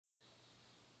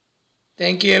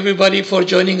Thank you everybody for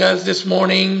joining us this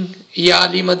morning. Ya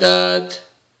Ali Madad.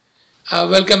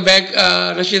 Welcome back,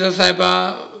 Rashida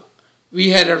Saiba. We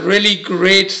had a really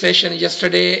great session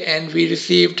yesterday and we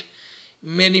received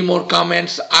many more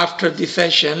comments after the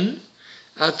session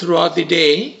throughout the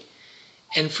day.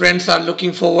 And friends are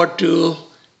looking forward to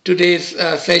today's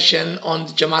session on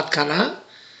Jamatkhana.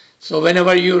 So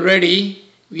whenever you're ready,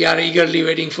 we are eagerly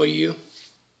waiting for you.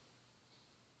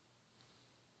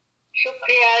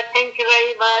 शुक्रिया, thank you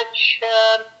very much.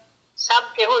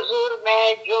 सबके हुजूर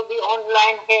में जो भी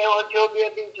online है और जो भी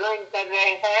अभी ज्वाइन कर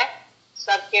रहे हैं,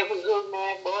 सबके हुजूर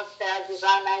में बहुत से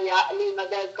आज़िज़ाना या अली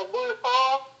मदद कबूल हो।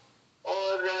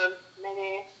 और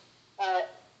मैंने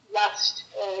last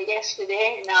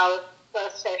yesterday in our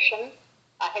first session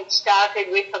I had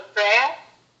started with a prayer,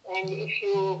 and if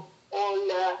you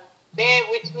all bear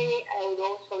with me, I would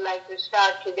also like to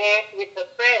start today with a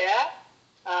prayer.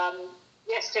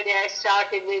 Yesterday I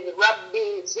started with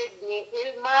Rabbi Zidni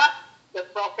Ilma, the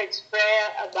Prophet's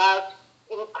prayer about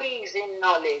increase in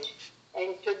knowledge.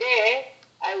 And today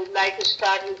I would like to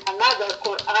start with another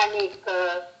Quranic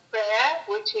prayer,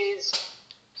 which is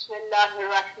Bismillahir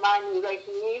Rahmanir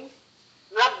Rahim.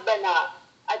 Rabbana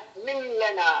atmim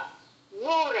lana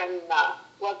nuranna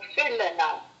waghfir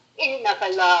lana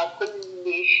innaka la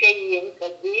kulli shay'in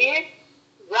qadir.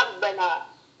 Rabbana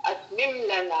atmim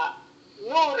lana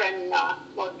نورنا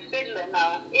واغفر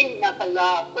لنا إنك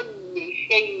على كل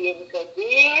شيء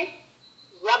قدير.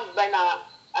 ربنا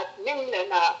أتمم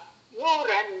لنا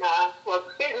نورنا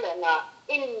واغفر لنا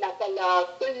إنك على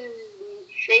كل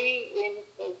شيء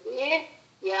قدير.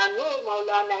 يا نور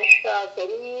مولانا الشاه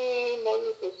كريم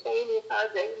والحسين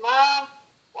هذا الإمام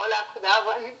ولا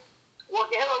خداوند.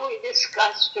 Whatever we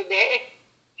discuss today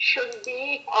should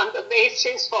be on the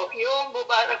basis of your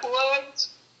Mubarak words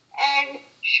and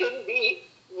should be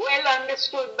well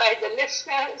understood by the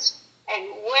listeners and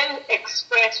well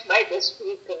expressed by the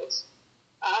speakers.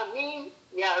 Ameen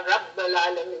Ya Rabbal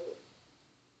Alameen.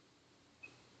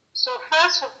 So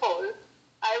first of all,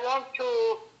 I want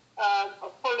to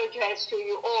apologize to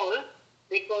you all,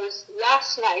 because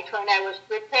last night when I was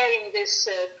preparing this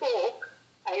talk,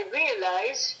 I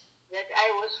realized that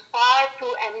I was far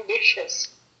too ambitious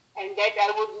and that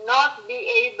I would not be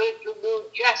able to do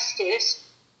justice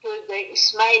to the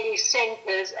Ismaili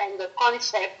centers and the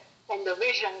concept and the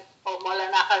vision of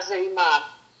Maulana Hazar Imam.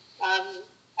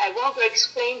 I want to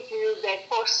explain to you that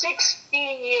for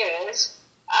 16 years,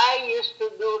 I used to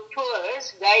do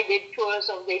tours, guided tours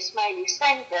of the Ismaili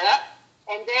Center,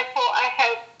 and therefore I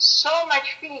have so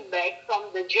much feedback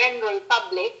from the general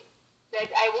public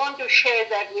that I want to share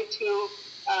that with you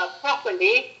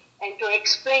properly and to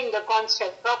explain the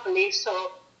concept properly.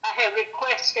 So I have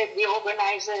requested the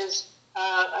organizers,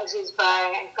 Aziz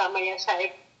Bhai and Kamaya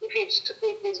Saib, if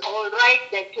it is all right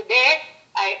that today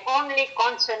I only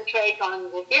concentrate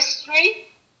on the history,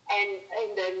 and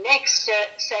in the next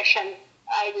session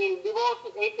I will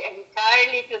devote it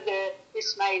entirely to the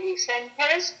Ismaili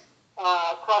centers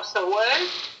across the world,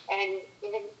 and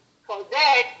for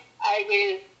that I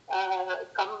will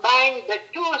combine the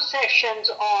two sessions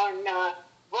on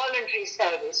voluntary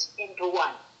service into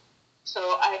one. So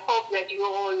I hope that you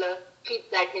all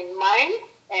keep that in mind,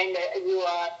 and you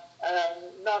are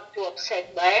not too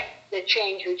upset by the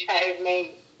change which I have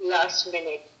made last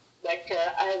minute. But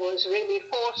I was really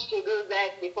forced to do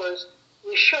that because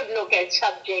we should look at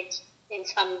subjects in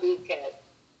some detail.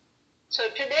 So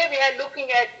today we are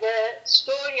looking at the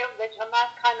story of the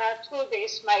Jamatkhana through the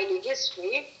Ismaili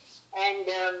history, and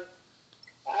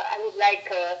I would like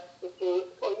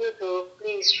for you to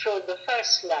please show the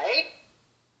first slide.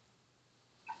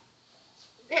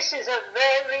 This is a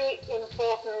very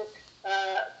important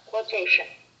quotation.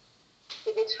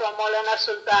 It is from Maulana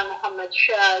Sultan Muhammad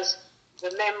Shah's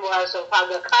The Memoirs of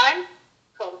Aga Khan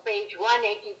from page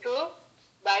 182.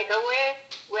 By the way,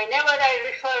 whenever I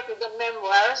refer to the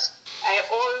memoirs, I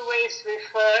always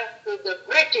refer to the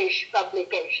British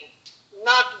publication,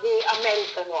 not the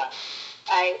American one.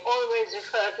 I always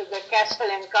refer to the Castle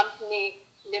and Company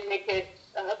Limited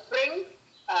print,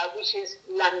 which is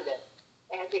London.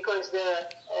 Because the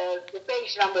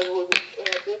page numbers would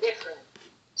be different.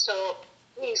 So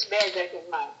please bear that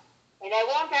in mind. And I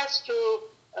want us to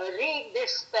read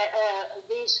these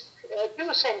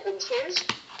three sentences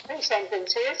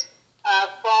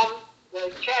from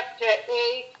the chapter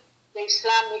 8, the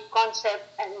Islamic concept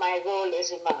and my role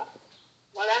as Imam.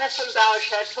 Maulana Sultan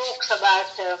Shah talks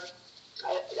about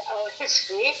our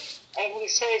history, and he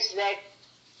says that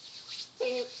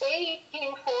in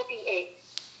 1848,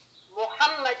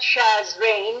 Muhammad Shah's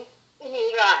reign in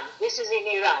Iran, this is in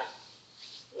Iran,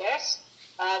 yes,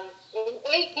 In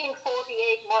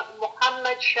 1848,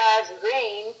 Muhammad Shah's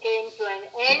reign came to an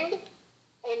end,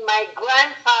 and my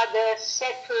grandfather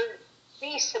settled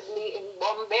peaceably in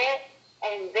Bombay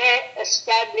and there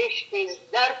established his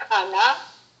Darkhana,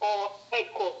 or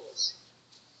headquarters.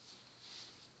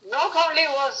 Not only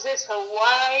was this a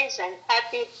wise and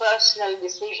happy personal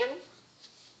decision,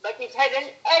 but it had an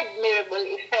admirable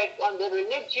effect on the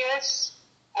religious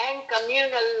and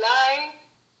communal life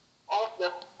of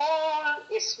the whole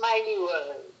Ismaili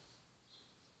world.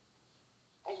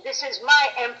 And this is my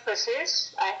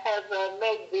emphasis. I have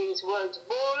made these words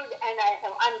bold and I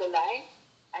have underlined.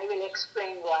 I will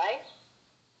explain why.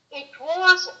 It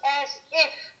was as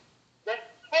if the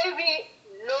heavy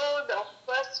load of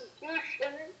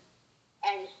persecution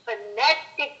and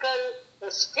fanatical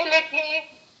hostility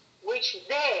which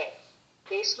they,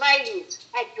 the Ismailis,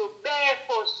 had to bear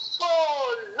for so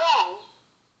long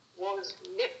was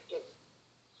lifted.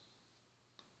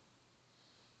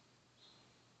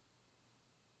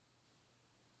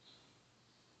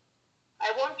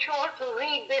 I want you all to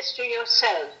read this to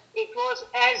yourself. It was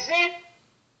as if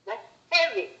the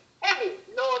heavy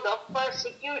load of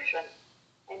persecution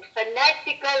and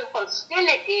fanatical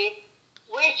hostility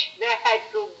which they had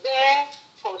to bear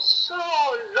for so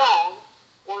long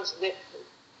was lifted.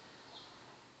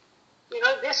 You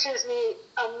know, this is the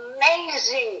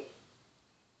amazing,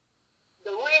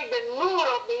 the way the nur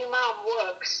of the Imam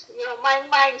works. You know, my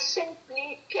mind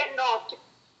simply cannot,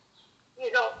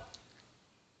 you know,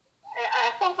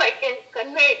 I hope I can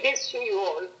convey this to you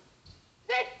all,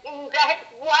 that in that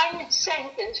one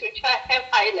sentence which I have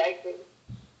highlighted,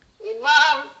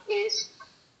 Imam is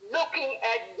looking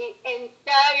at the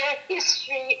entire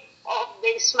history of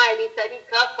the Ismaili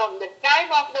Tariqah from the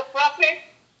time of the Prophet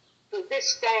to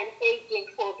this time,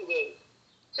 1848.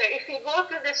 So if we go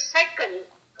to the second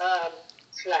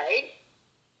slide,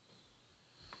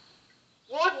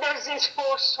 what does this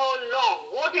for so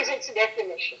long? What is its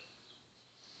definition?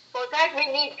 For that we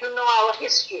need to know our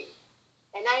history.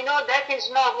 And I know that is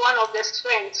not one of the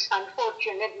strengths,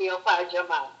 unfortunately, of our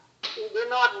Jamaat. We do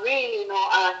not really know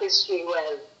our history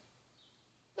well.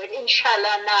 But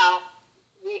inshallah now,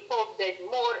 we hope that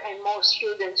more and more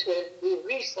students will do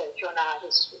research on our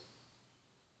history.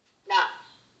 Now,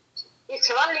 it's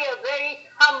only a very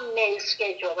thumbnail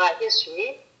sketch of our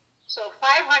history. So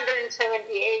 570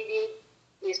 AD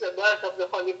is the birth of the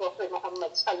Holy Prophet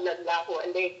Muhammad sallallahu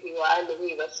alayhi wa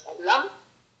alihi wa sallam.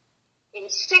 In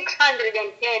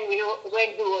 610,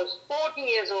 when he was 40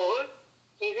 years old,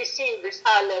 he received this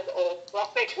Risalat of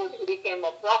prophethood. He became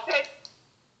a prophet.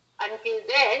 Until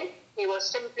then, he was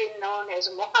simply known as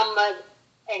Muhammad,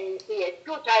 and he had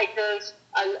two titles,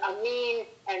 Al-Amin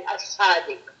and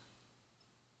As-Sadiq.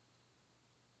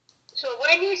 So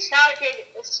when he started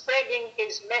spreading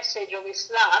his message of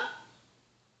Islam,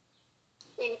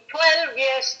 in 12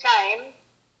 years' time,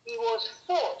 he was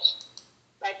forced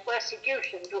by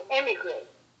persecution to emigrate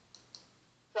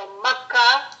from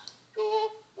Makkah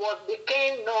to what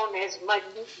became known as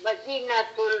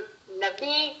Madinatul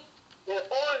Nabi. The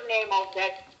old name of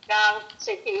that town,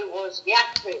 city was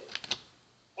Yathrib.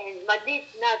 And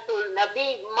Madinatul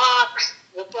Nabi marks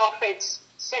the Prophet's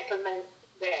settlement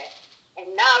there.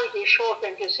 And now it is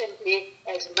shortened to simply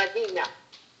as Medina.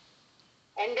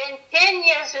 And then 10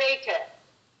 years later,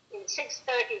 in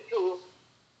 632,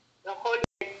 the Holy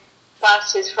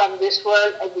passes from this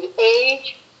world at the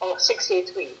age of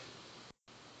 63.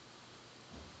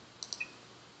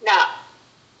 Now,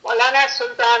 Maulana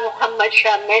Sultan Muhammad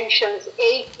Shah mentions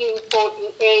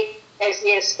 1848 as the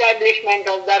establishment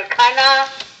of Darkhana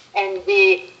and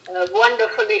the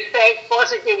wonderful effect,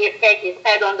 positive effect it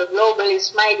had on the global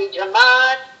Ismaili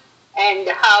Jamaat and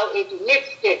how it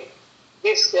lifted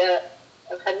this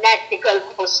fanatical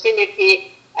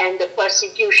hostility and the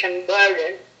persecution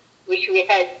burden which we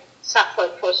had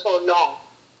suffered for so long.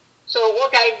 So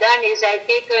what I've done is I've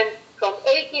taken from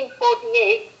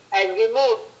 1848, I've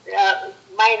removed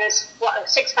minus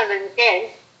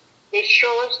 610. This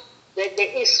shows that the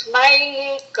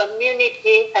Ismaili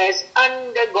community has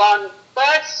undergone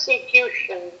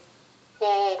persecution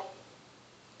for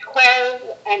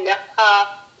 12 and a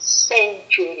half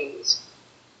centuries,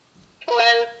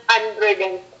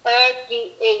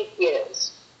 1238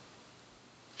 years.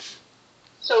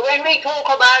 So when we talk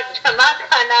about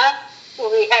Jamatkhana,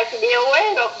 we have to be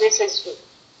aware of this history.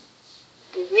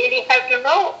 We really have to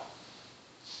know.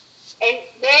 And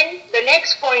then the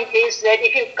next point is that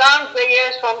if you count the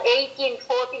years from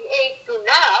 1848 to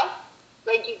now,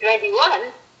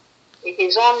 2021, it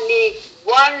is only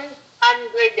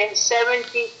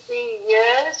 173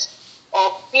 years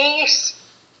of peace,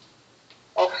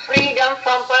 of freedom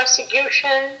from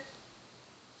persecution,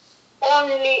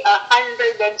 only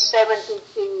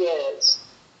 173 years.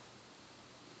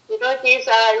 You know, these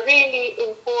are really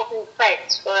important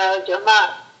facts for our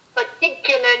Jamaat,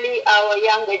 particularly our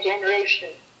younger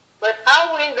generation. But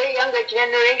how will the younger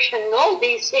generation know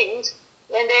these things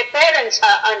when their parents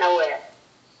are unaware?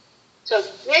 So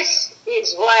this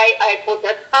is why I put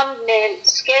a thumbnail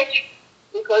sketch,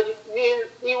 because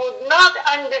we would not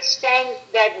understand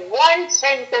that one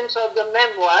sentence of the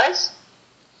memoirs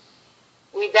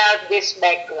without this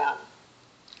background.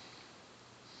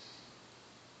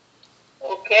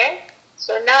 Okay,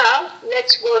 so now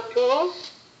let's go to,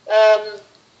 I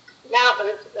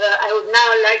would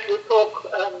now like to talk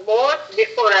more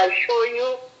before I show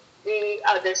you the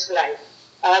other slide.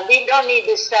 We don't need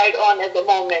this slide on at the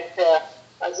moment,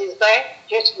 Aziz Bhai.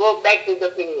 Just go back to the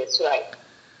previous slide.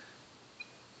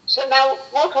 So now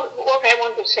what I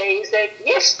want to say is that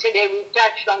yesterday we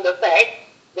touched on the fact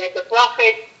that the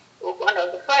Prophet, one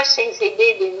of the first things he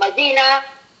did in Medina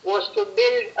was to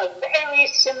build a very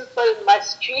simple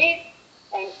masjid,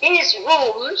 and his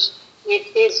rooms with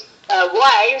his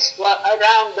wives were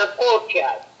around the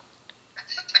courtyard.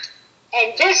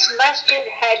 And this masjid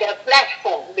had a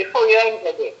platform before you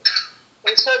entered it.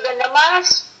 And so the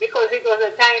namaz, because it was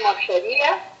a time of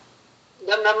Sharia,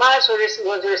 the namaz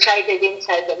was recited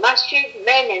inside the masjid.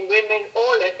 Men and women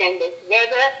all attended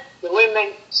together. The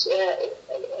women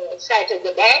sat at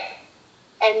the back.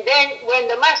 And then when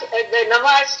the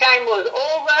namaz time was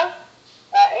over,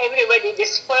 everybody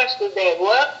dispersed to their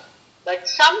work. But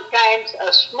sometimes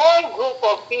a small group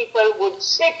of people would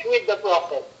sit with the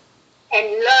Prophet and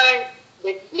learn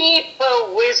the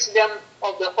deeper wisdom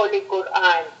of the Holy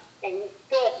Quran and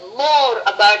talk more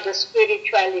about the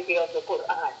spirituality of the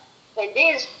Quran. And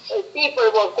these people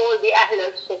were called the Ahl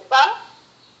al-Sufa,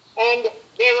 and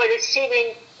they were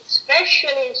receiving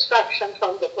special instruction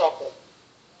from the Prophet.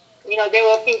 You know, there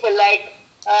were people like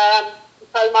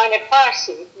Salman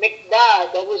al-Farsi,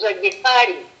 Miqdad, Abu Zar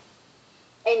Ghifari.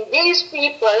 And these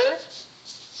people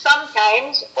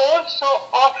sometimes also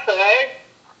offered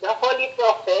the Holy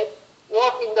Prophet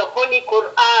what in the Holy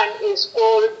Quran is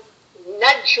called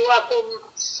Najwakum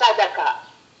Sadaqah.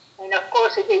 And of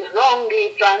course it is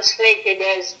wrongly translated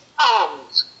as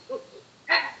alms.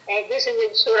 And this is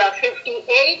in Surah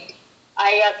 58,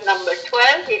 ayat number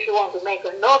 12, if you want to make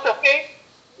a note of it.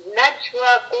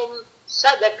 Najwakum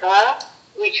Sadaqah,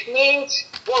 which means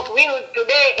what we would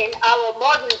today in our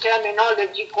modern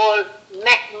terminology call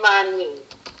mehmani.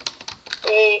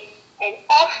 An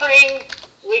offering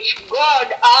which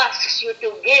God asks you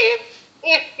to give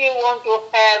if you want to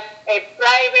have a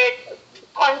private,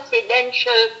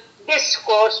 confidential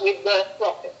discourse with the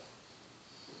Prophet.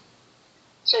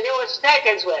 So there was that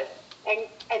as well. And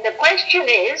the question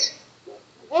is,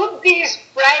 would these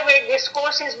private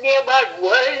discourses be about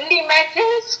worldly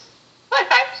matters?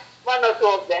 Perhaps one or two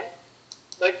of them.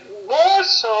 But more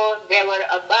so, they were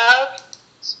about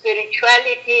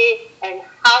spirituality and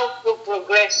how to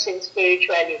progress in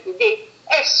spirituality. The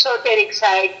esoteric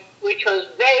side, which was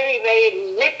very,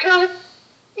 very little.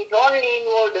 It only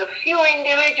involved a few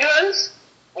individuals.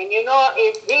 And you know,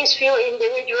 if these few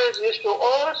individuals used to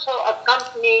also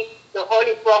accompany the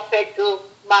Holy Prophet to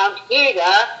Mount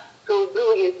Hira to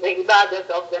do the ibadat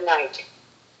of the night.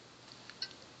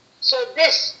 So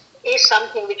this is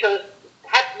something which was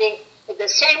happening at the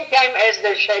same time as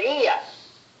the Sharia.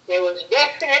 There was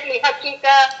definitely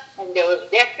Hakika and there was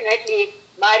definitely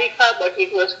Marifa, but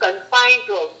it was confined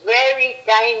to a very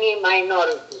tiny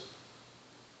minority.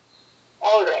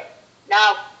 All right.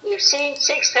 Now, we've seen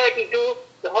 632,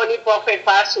 the Holy Prophet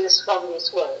passes from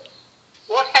this world.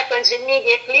 What happens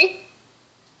immediately?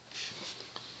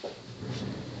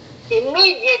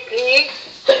 Immediately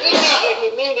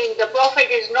meaning the Prophet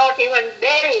is not even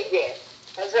buried there.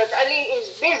 Hazrat Ali is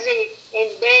busy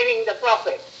in burying the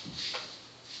Prophet.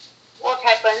 What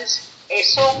happens? A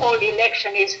so-called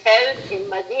election is held in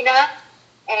Medina,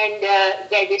 and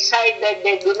they decide that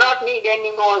they do not need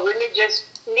any more religious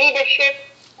leadership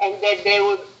and that they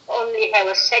would only have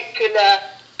a secular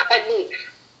caliph.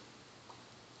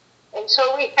 And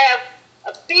so we have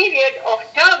a period of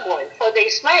turmoil for the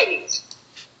Ismailis.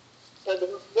 So the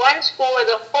ones who were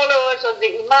the followers of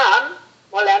the Imam,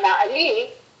 Maulana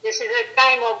Ali, this is a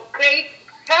time of great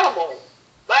turmoil.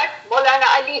 But Maulana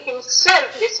Ali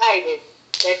himself decided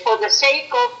that for the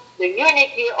sake of the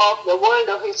unity of the world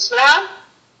of Islam,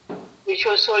 which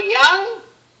was so young,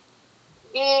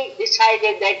 he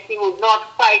decided that he would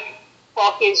not fight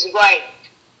for his right.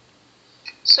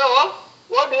 So,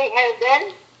 what do we have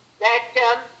then? That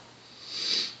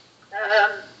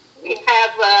we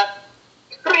have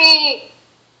three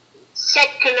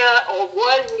secular or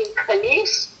worldly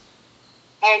caliphs,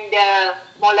 And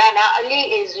Maulana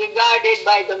Ali is regarded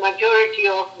by the majority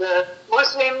of the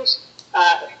Muslims,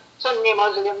 Sunni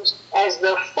Muslims, as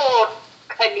the fourth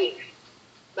Caliph.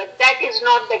 But that is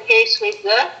not the case with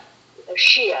the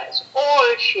Shias,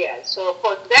 all Shias. So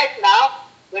for that now,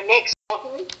 the next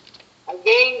one,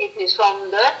 again it is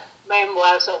from the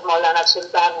memoirs of Maulana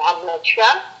Sultan Muhammad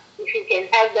Shah. If you can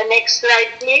have the next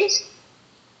slide, please.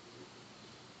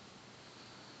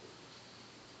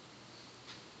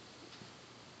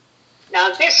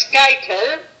 Now this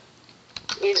title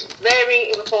is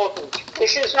very important.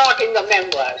 This is not in the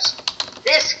memoirs.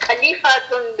 This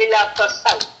Khalifatun bila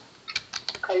fasal,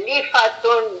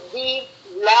 Khalifatun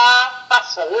bila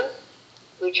fasal,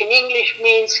 which in English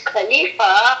means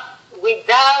Khalifa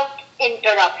without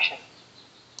interruption.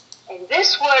 And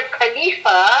this word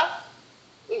Khalifa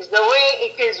is the way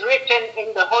it is written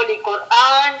in the Holy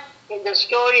Quran in the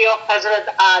story of Hazrat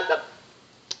Adam,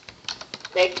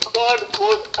 that God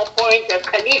would appoint a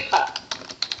Khalifa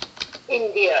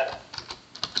in the earth.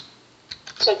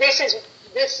 So this is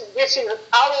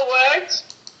our words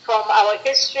from our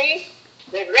history.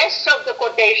 The rest of the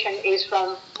quotation is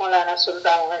from Maulana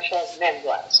Sultan Shah's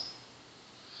memoirs.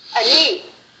 Ali,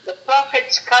 the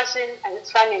Prophet's cousin and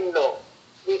son-in-law,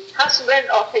 the husband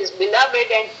of his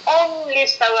beloved and only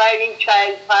surviving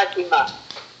child Fatima,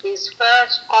 his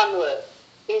first convert,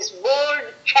 his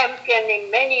bold champion in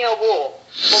many a war,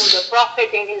 whom the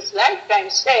Prophet in his lifetime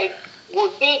said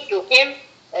would be to him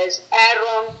as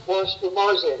Aaron was to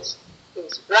Moses,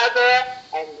 his brother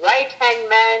and right-hand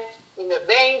man, in the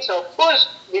veins of whose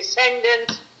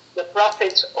descendants the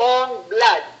Prophet's own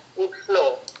blood would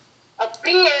flow,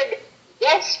 appeared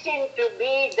destined to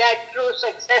be that true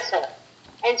successor.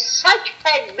 And such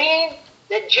had been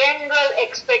the general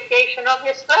expectation of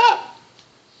Islam.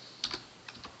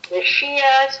 The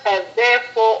Shias have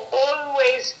therefore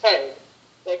always held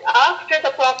that after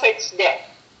the Prophet's death,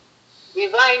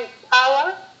 divine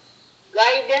power,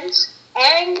 guidance,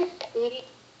 and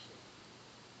leadership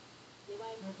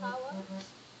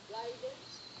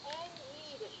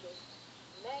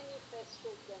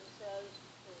manifested themselves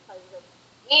in Hazrat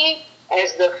Ali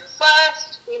as the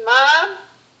first Imam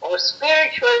or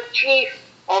spiritual chief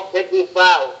of the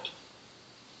devout.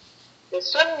 The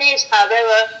Sunnis,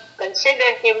 however,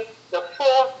 consider him the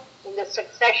fourth in the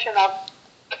succession of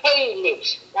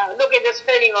caliphs. Now look at the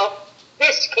spelling of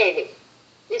this caliph.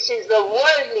 This is the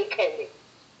worldly caliph.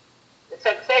 The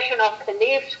succession of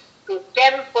caliphs to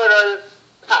temporal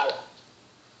power.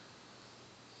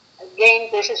 Again,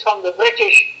 this is from the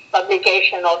British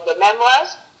publication of the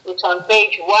memoirs. It's on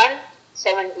page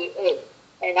 178.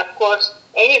 And of course,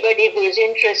 anybody who is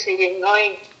interested in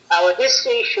knowing our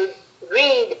history should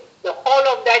read the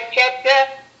whole of that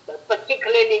chapter, but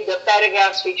particularly the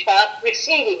paragraphs which are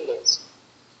preceding this.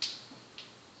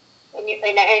 And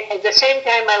at the same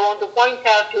time, I want to point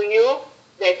out to you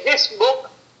that this book,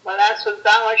 Maulana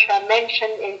Sultan Shah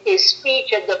mentioned in his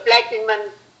speech at the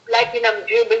Platinum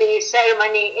Jubilee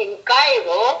ceremony in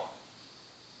Cairo,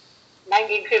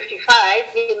 1955,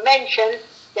 he mentioned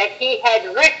that he had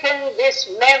written this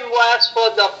memoirs for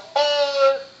the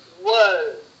whole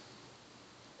world.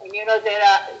 And you know, there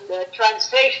are the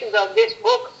translations of this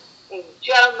book in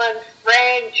German,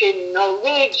 French, in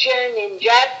Norwegian, in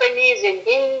Japanese, in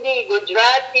Hindi,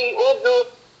 Gujarati, Urdu,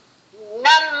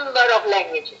 number of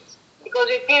languages, because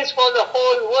it is for the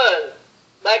whole world.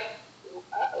 But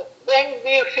when do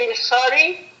you feel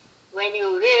sorry? When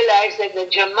you realize that the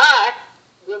Jamaat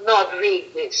do not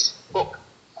read this book,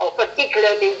 or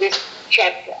particularly this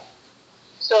chapter.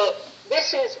 So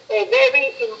this is a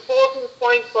very important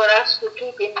point for us to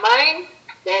keep in mind,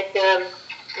 that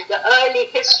the early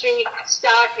history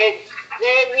started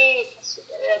very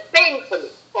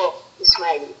painfully for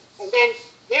Ismaili. And then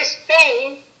this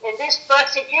pain and this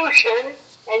persecution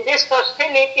and this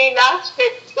hostility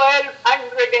lasted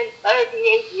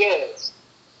 1238 years.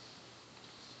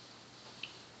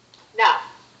 Now,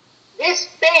 this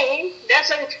pain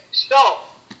doesn't stop.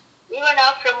 Even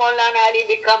after Maulana Ali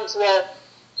becomes the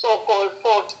so-called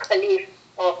fourth Caliph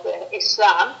of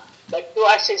Islam, but to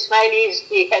us Ismailis,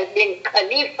 he has been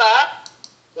Khalifa,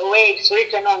 the way it's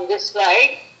written on this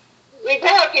slide,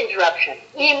 without interruption,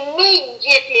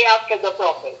 immediately after the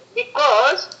Prophet,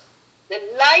 because the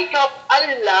light of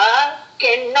Allah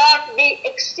cannot be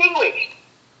extinguished.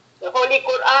 The Holy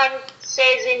Quran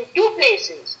says in two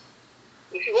places,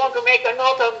 if you want to make a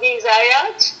note of these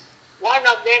ayats, one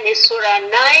of them is Surah 9,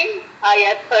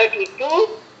 ayat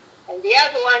 32, and the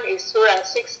other one is Surah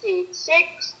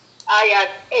 66, ayat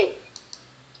 8.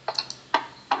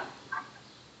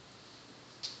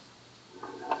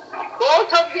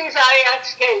 Both of these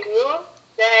ayats tell you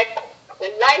that the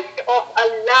light of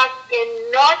Allah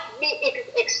cannot be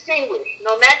extinguished,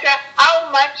 no matter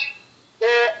how much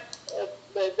the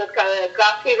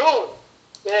kafirun,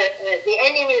 the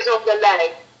enemies of the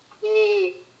light,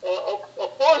 the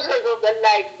opposers of the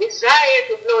light desire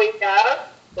to blow it out,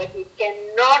 but it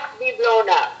cannot be blown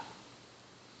out.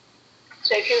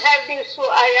 So if you have these two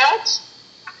ayats,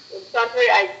 in contrary,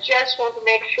 I just want to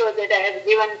make sure that I have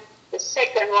given the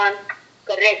second one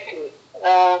correctly.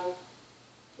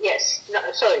 Yes, no,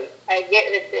 sorry, I get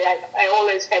it. I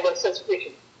always have a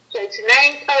suspicion. So it's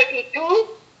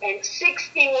 932 and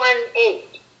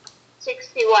 61.8.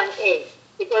 61.8.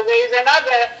 Because there is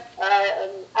another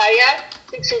ayat,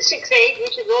 66.8,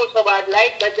 which is also about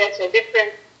light, but that's a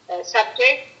different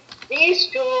subject. These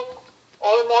two,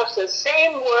 almost the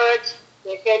same words,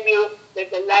 they tell you that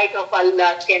the light of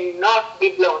Allah cannot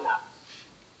be blown up.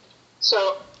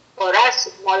 So for us,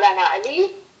 Maulana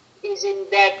Ali is in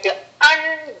that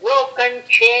unbroken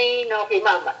chain of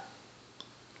imamah.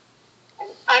 An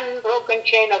unbroken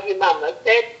chain of imamah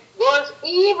that goes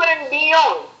even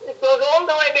beyond. It goes all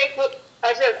the way back to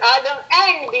Hazrat Adam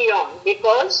and beyond,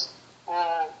 because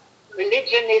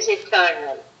religion is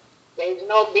eternal. There is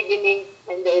no beginning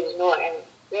and there is no end.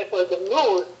 Therefore, the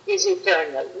nur is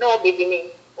eternal, no beginning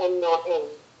and no end.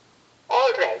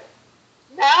 All right.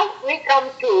 Now we come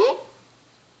to,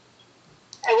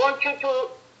 I want you to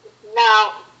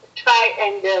now try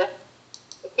and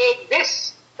take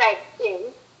this fact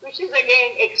in, which is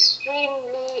again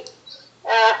extremely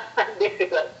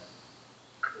difficult.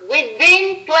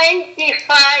 Within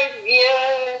 25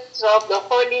 years of the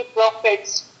Holy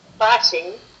Prophet's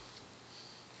passing,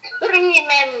 three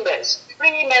members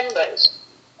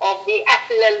of the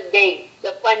Ahl al-Bayt,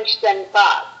 the Panchtan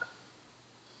Park,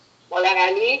 Maulana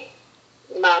Ali,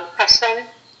 Imam Hassan,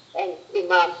 and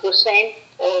Imam Hussein,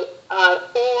 are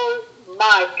all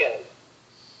martyred.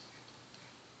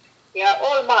 They are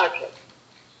all martyred.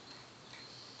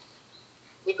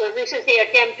 Because this is the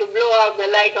attempt to blow out the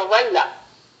light of Allah.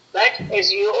 But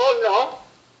as you all know,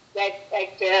 that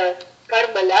at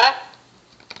Karbala,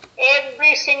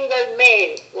 every single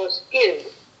male was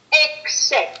killed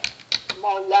except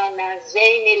Maulana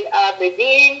Zain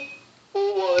al-Abidin,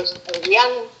 who was a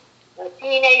young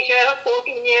teenager,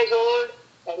 14 years old,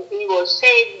 and he was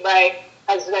saved by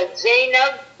Hazrat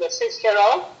Zainab, the sister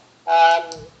of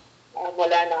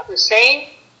Maulana Hussein,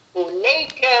 who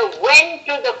later went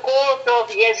to the court of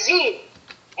Yazid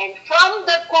and from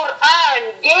the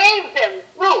Quran gave them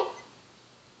proof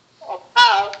of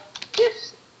how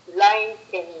this line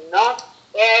cannot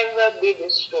ever be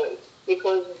destroyed,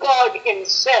 because God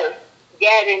Himself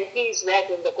guarantees that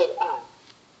in the Quran.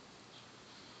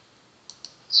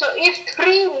 So if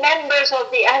three members of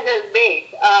the Ahl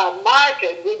Bayt are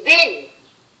martyred within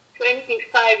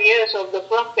 25 years of the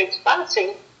Prophet's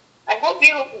passing, I hope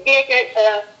you get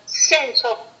a sense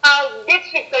of how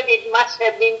difficult it must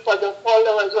have been for the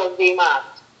followers of the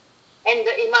Imams and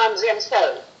the Imams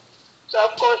themselves. So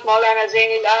of course Maulana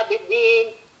Zain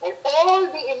al-Abidin and all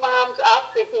the Imams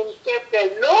after him kept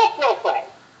a low profile.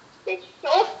 They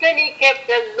totally kept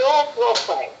a low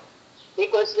profile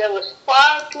because there was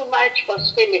far too much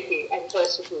hostility and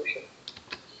persecution.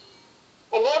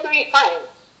 And what do we find?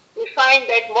 We find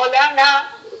that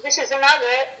Maulana, this is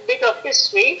another bit of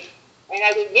history, and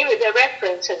I will give it a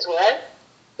reference as well,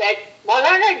 that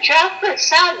Maulana Jafar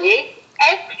Sadiq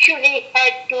actually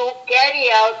had to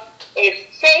carry out a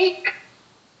fake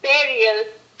burial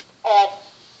of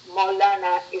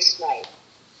Maulana Ismaili.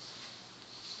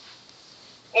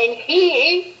 And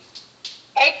he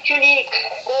actually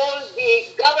called the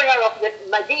governor of the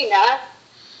Medina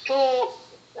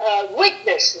to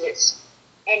witness this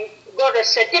and got a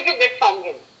certificate from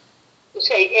him to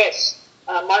say, yes,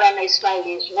 Maulana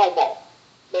Ismaili is no more.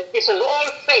 But this is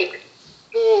all fake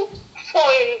to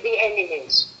foil the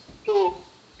enemies, to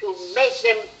make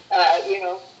them,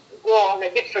 go on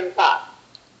a different path.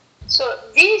 So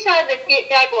these are the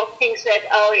type of things that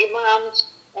our Imams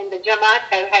and the Jamaat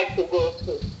have had to go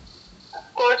through.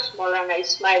 Of course, Maulana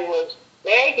Ismaili was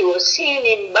there. He was seen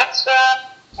in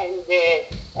Basra, and the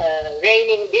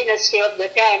reigning dynasty of the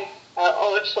time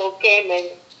also came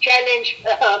and challenged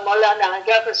Maulana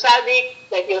Jafar Sadiq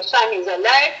that your son is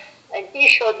alive, and he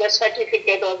showed the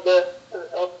certificate of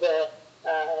the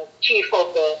chief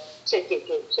of the city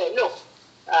to say, look,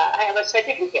 I have a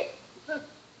certificate.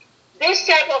 This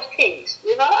type of things,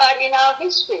 are in our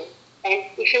history. And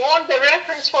if you want the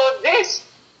reference for this,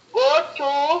 go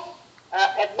to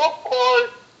a book called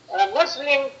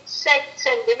Muslim Sects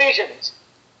and Divisions.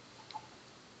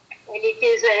 And it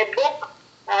is a book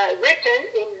written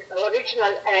in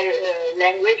original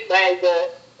language by the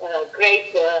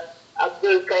great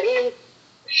Abdul Karim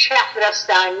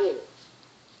Shahrastani.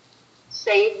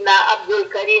 Sayyidina Abdul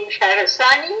Karim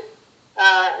Shahrastani.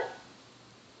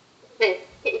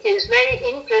 It is very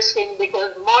interesting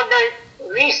because modern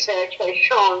research has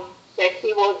shown that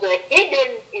he was a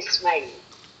hidden Ismaili.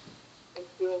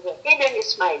 He was a hidden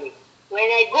Ismaili. When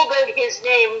I googled his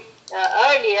name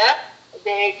earlier,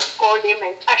 they called him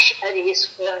an Ash'ari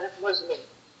Muslim.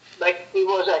 But he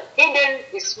was a hidden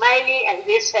Ismaili, and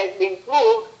this has been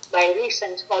proved by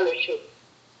recent scholarship.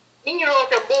 He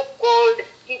wrote a book called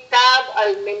Kitab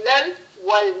al-Milal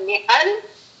wal-Nihal,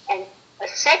 and a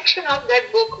section of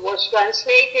that book was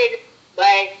translated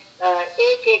by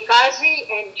A.K. Qazi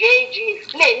and J.G.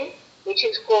 Flynn, which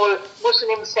is called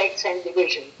Muslim Sects and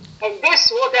Division. And this,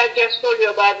 what I've just told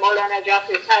you about Maulana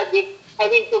Jafar Sadiq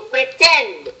having to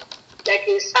pretend that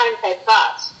his son had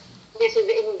passed, this is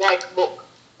in that book.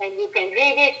 And you can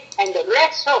read it, and the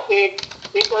rest of it,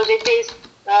 because it is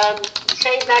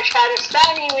Sayyidina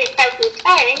Shahrastani we have to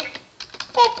thank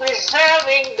for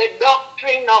preserving the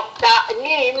doctrine of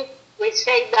Ta'lim which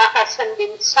Sayyidina Hassan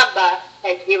bin Sabah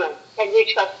had given, and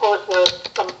which of course was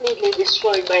completely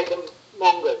destroyed by the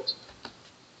Mongols.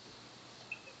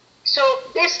 So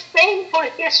this painful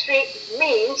history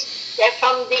means that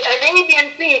from the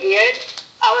Arabian period,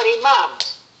 our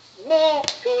Imams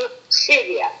moved to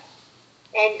Syria.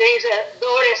 And there is a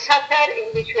Dore Satar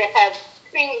in which we have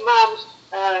 3 Imams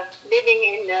living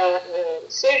in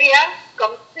Syria,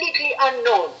 completely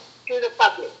unknown to the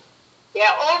public. They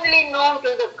are only known to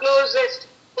the closest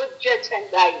Hujjats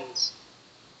and Da'is.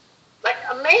 But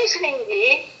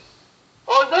amazingly,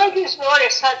 although it is Dore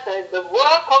Satar, the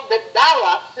work of the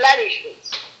Dawah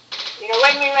flourishes. You know,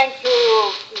 when we went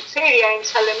to Syria in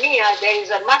Salamia, there is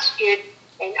a masjid,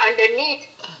 and underneath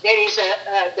there is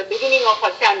the beginning of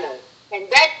a tunnel. And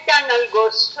that tunnel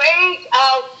goes straight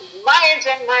out miles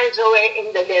and miles away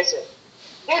in the desert.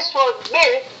 This was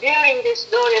built during this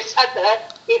Dore Satar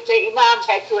if the Imam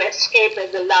had to escape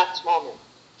at the last moment.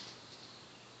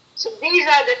 So these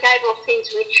are the type of things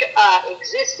which are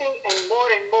existing, and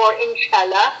more,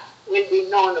 inshallah, will be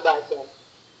known about them.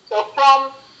 So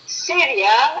from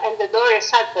Syria and the Dore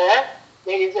Satar,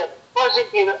 there is a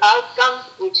positive outcome,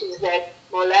 which is that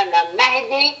Maulana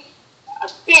Mahdi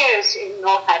appears in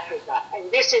North Africa.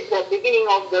 And this is the beginning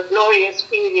of the glorious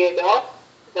period of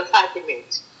the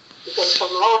Fatimids. Because from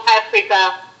North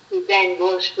Africa, he then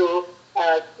goes to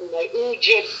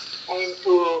Egypt and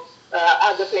to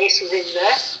other places in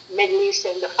the Middle East,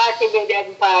 and the Fatimid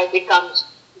Empire becomes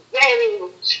very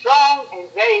strong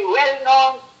and very well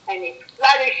known, and it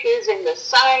flourishes in the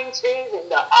sciences, in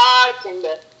the arts, in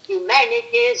the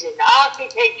humanities, in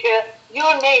architecture, you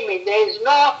name it. There is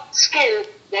no skill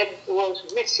that was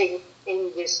missing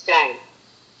in this time.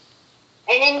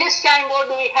 And in this time, what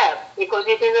do we have? Because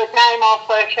it is a time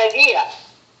of Sharia.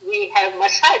 We have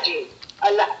masajid,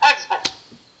 al-Azhar.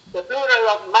 The plural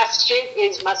of masjid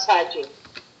is masajid.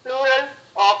 Plural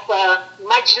of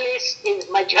majlis is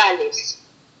majalis.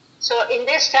 So in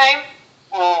this time,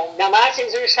 namaz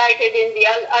is recited in the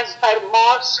Al-Azhar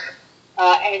mosque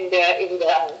and in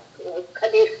the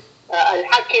Khalif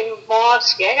Al-Hakim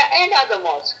mosque and other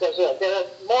mosques as well. There are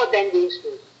more than these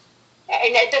 2.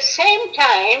 And at the same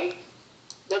time,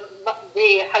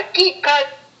 the haqiqat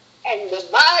and the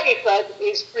ma'rifat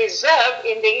is preserved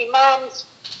in the Imam's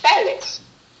palace.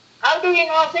 How do you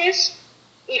know this?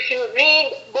 If you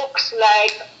read books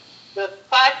like the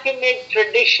Fatimid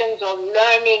Traditions of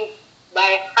Learning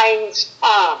by Heinz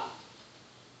Palm.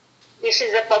 This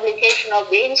is a publication of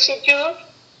the Institute.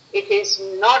 It is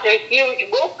not a huge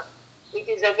book. It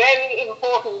is a very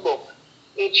important book.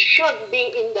 It should be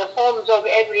in the homes of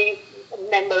every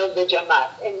member of the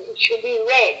Jamaat, and it should be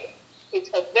read. It's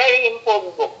a very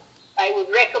important book. I would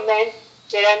recommend.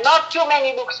 There are not too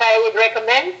many books I would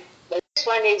recommend, but this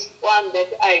one is one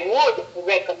that I would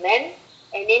recommend.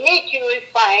 And in it you will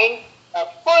find a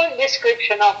full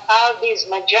description of how these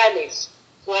majalis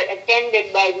were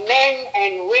attended by men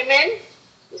and women,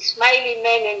 Ismaili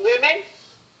men and women.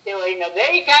 They were in a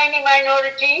very tiny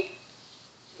minority.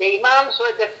 The Imams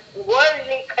were the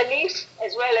worldly caliphs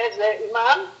as well as the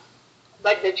Imam,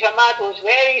 but the Jamaat was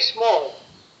very small.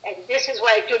 And this is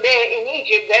why today in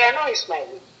Egypt there are no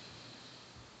Ismaili.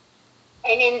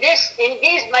 And in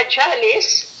these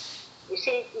majalis, you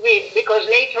see, because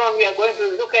later on we are going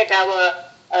to look at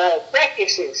our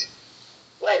practices.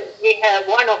 Well, we have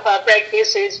one of our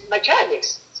practices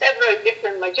majalis, several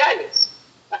different majalis.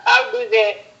 How do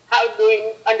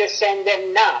we understand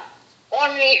them now?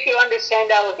 Only if you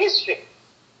understand our history.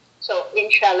 So,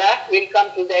 inshallah, we'll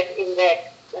come to that in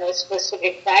that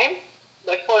specific time.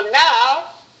 But for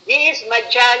now, these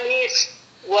majalis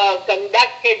were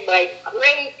conducted by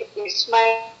great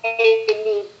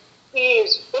Ismaili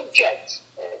Peers, Hujjats,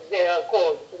 they are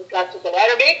called in classical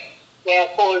Arabic. They are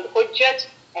called Hujjats,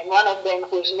 and one of them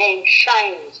whose name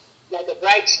shines like a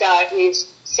bright star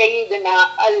is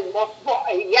Sayyidina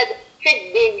al-Mu'ayyad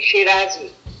Fiddin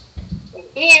Shirazi. And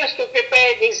he used to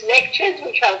prepare these lectures,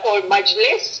 which are called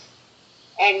majlis,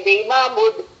 and the Imam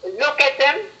would look at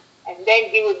them, and then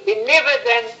he would deliver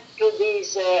them to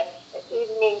these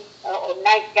evening or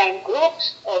nighttime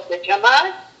groups of the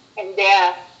Jamaat, and there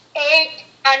are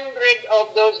 800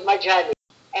 of those majalis.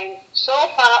 And so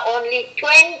far, only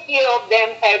 20 of them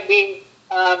have been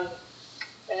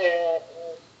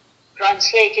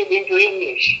translated into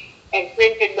English and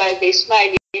printed by the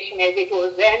Ismaili nation as it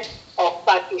was then of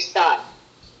Pakistan.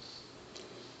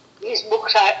 These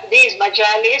books these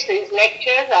majalis, these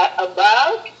lectures are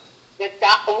about the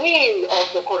ta'wil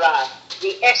of the Quran,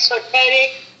 the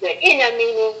esoteric, the inner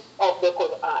meaning of the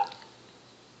Quran.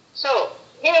 So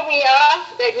here we are,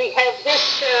 that we have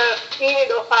this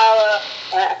period of our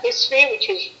history, which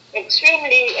is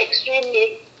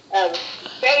extremely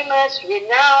famous,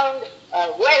 renowned,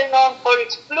 well known for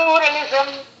its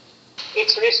pluralism,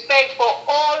 its respect for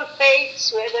all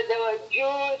faiths, whether they were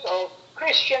Jews or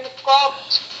Christians,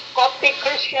 Coptic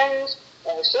Christians,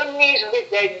 Sunnis with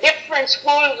their different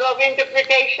schools of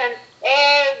interpretation.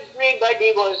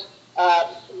 Everybody was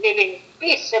living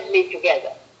peaceably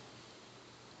together.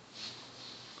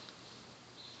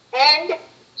 And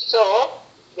so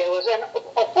there was an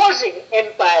opposing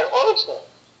empire also,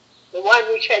 the one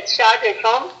which had started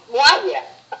from Muawiyah.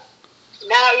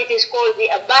 Now it is called the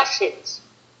Abbasids.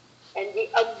 And the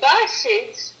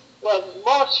Abbasids were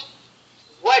most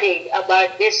worried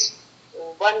about this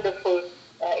wonderful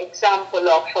example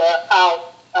of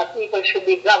how people should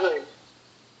be governed.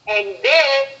 And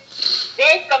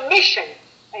they commissioned,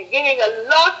 giving a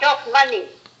lot of money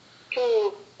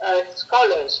to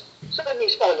scholars, Sunni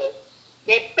scholars.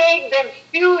 They paid them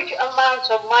huge amounts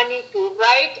of money to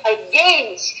write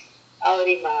against our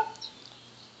imams.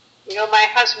 You know, my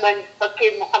husband,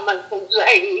 Fakir Muhammad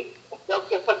Hunzai,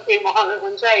 Dr. Fakir Muhammad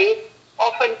Hunzai,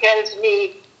 often tells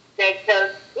me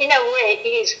that in a way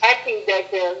he is happy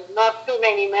that not too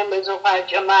many members of our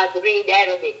Jamaat read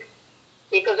Arabic.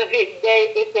 Because if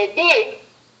they did,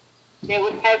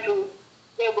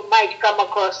 they might come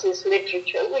across this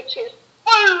literature which is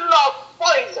full of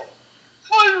poison,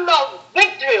 full of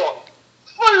vitriol,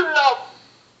 full of,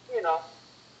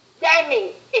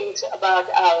 damning things about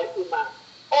our Imam.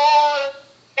 All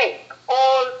fake,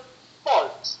 all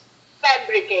false,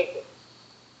 fabricated.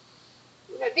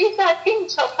 These are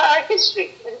things of our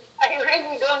history. And I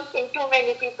really don't think too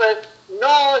many people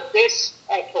know this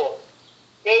at all.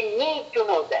 They need to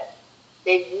know that.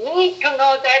 They need to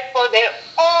know that for their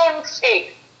own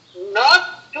sake,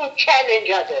 not to challenge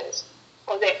others.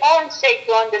 For their own sake,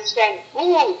 to understand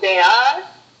who they are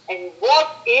and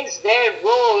what is their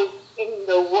role in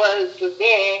the world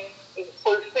today in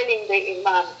fulfilling the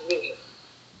Imam's vision.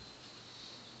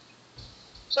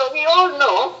 So we all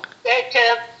know that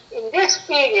in this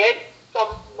period, from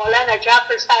Maulana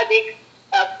Jafar Sadiq,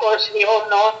 of course we all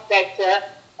know that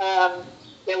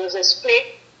there was a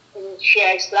split in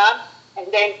Shia Islam,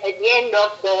 and then at the end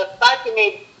of the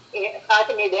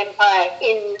Fatimid Empire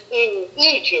in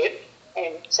Egypt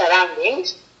and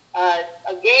surroundings,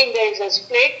 again there is a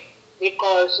split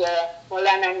because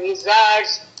Maulana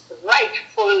Nizar's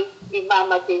rightful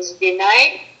imamat is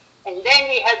denied, and then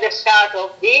we have the start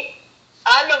of the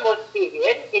Alamut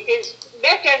period. It is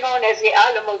better known as the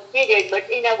Alamut period, but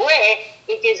in a way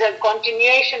it is a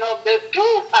continuation of the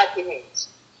true Fatimids,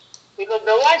 because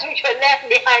the ones which were left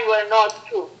behind were not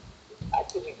true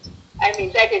Fatimids. I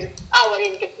mean, that is our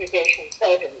interpretation,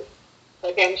 certainly.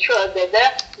 But I'm sure that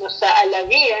the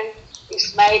Musta'alawiyan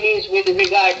Ismailis will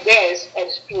regard theirs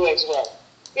as true as well,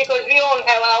 because we all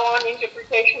have our own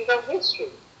interpretations of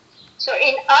history. So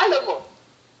in Alamut,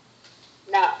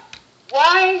 now,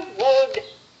 why would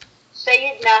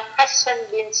Sayyidina Hassan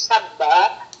bin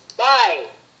Sabba buy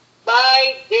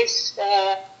this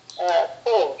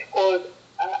fort called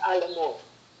Alamut?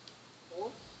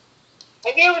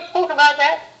 Have you ever thought about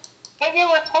that? Have you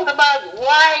ever thought about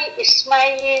why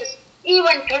Ismailis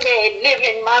even today live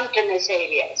in mountainous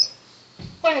areas?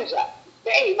 Hunza,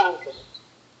 very mountainous.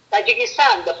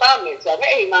 Tajikistan, the Pamirs are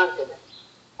very mountainous.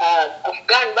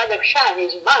 Afghan Badakhshan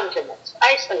is mountainous,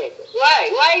 isolated. Why?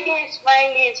 Why do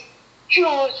Ismailis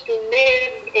choose to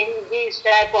live in these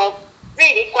type of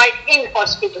really quite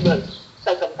inhospitable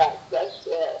circumstances,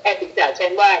 habitats,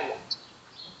 environments,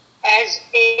 as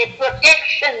a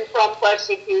protection from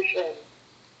persecution?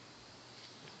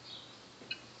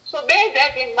 So bear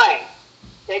that in mind,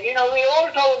 that, we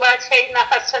all talk about Sayyidina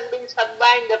Hassan bin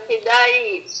Sabbain, the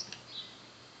Fidais.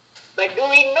 But do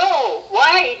we know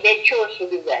why they chose to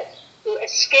do that? To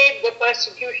escape the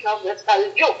persecution of the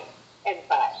Seljuk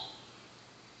Empire.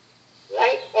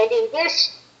 Right? And in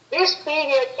this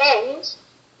period ends,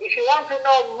 if you want to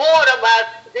know more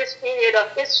about this period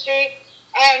of history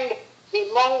and the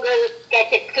Mongol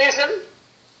cataclysm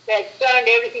that turned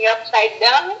everything upside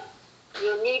down,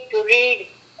 you need to read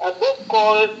a book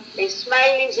called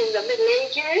Ismailis in the Middle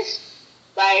Ages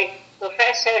by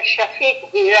Professor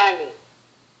Shafiq Hirani.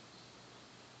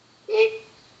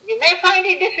 You may find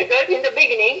it difficult in the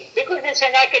beginning because it's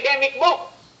an academic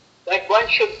book, but one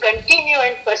should continue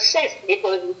and persist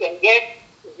because you can get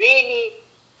really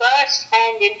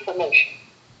first-hand information.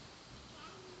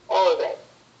 All right.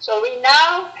 So we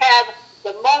now have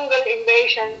the Mongol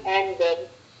invasion and the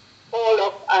fall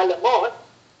of ALWAAZ.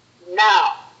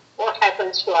 Now, what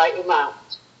happens to our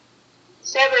imams?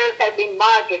 Several have been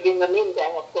martyred in the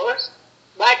meantime, of course,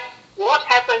 but what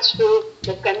happens to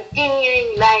the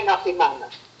continuing line of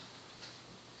imamah?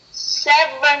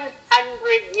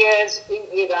 700 years in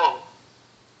Iran.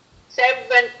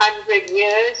 700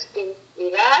 years in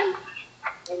Iran.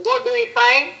 And what do we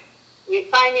find? We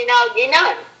find in our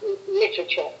Ginan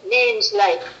literature names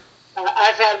like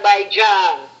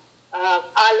Azerbaijan,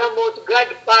 Alamut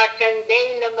Gadpatan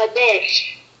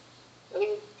Madesh. We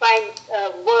find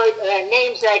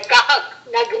names like Kahak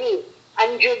Nagri,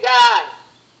 Anjudan,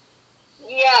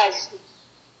 Yes.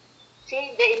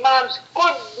 See, the Imams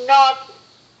could not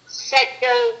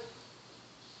settle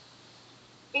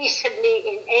peaceably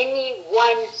in any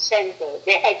one center.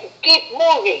 They had to keep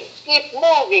moving, keep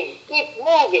moving, keep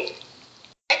moving.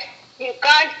 You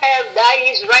can't have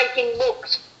dais writing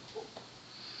books,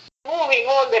 moving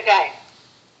all the time.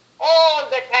 All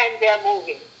the time they are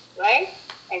moving, right?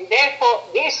 And therefore,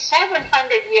 these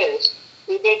 700 years,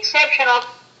 with the exception of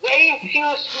very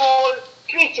few small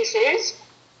treatises,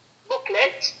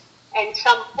 booklets, and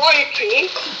some poetry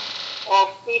of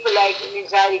people like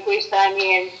Nizari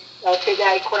Koistani and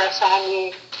Fidai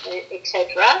Khorasani,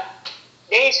 etc.,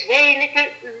 there is very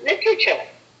little literature.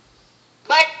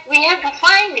 But we have to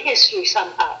find history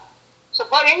somehow. So,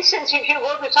 for instance, if you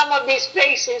go to some of these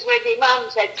places where the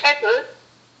Imams had settled,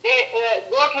 they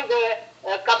go to the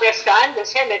Qabristan, the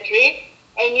cemetery,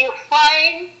 and you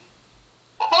find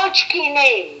Khojki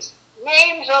names,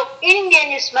 names of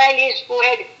Indian Ismailis who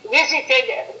had visited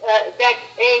that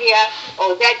area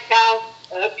or that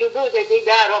town to do the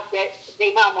didar of the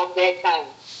Imam of their time.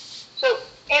 So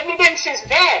evidence is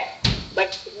there,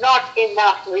 but not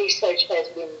enough research has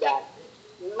been done.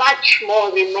 Much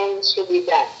more remains to be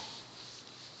done.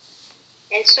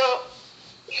 And so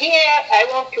here I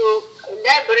want to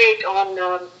elaborate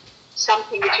on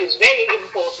something which is very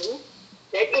important,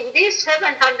 that in these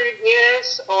 700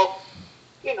 years of,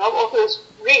 what was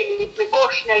really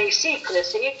precautionary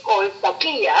secrecy called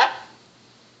taqiyya,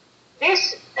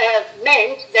 this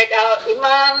meant that our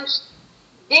Imams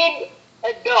did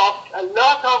adopt a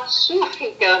lot of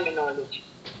Sufi terminology.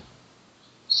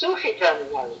 Sufi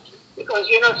terminology. Because,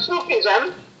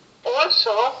 Sufism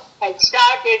also had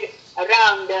started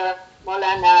around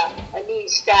Maulana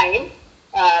Ali's time.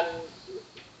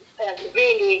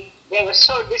 Really, they were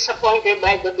so disappointed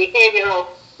by the behavior of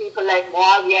people like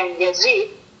Muawiyah and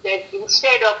Yazid that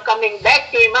instead of coming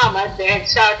back to Imamate, they had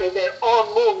started their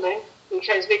own movement, which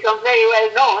has become very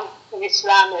well known in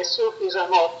Islam as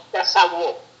Sufism or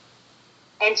Tasawwuf.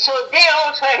 And so they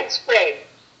also had spread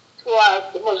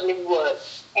throughout the Muslim world.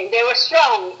 And they were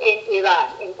strong in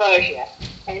Iran, in Persia.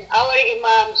 And our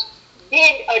Imams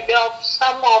did adopt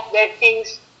some of their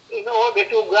things in order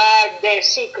to guard their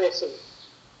secrecy.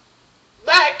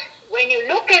 But when you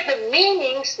look at the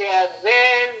meanings, they are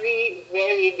very,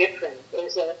 very different.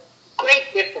 There's a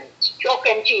great difference, chalk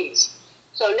and cheese.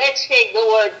 So let's take the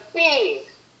word pir.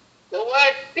 The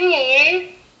word pir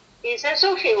is a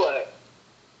Sufi word.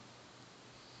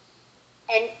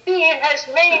 And pir has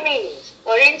many meanings.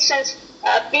 For instance,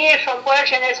 pir from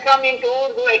Persian has come into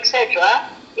Urdu, etc.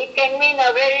 It can mean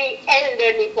a very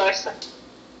elderly person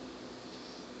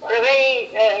or a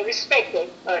very respected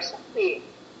person, pir.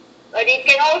 But it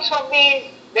can also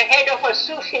mean the head of a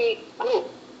Sufi group,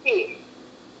 pir.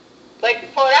 But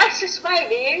for us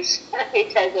Ismailis,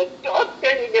 it has a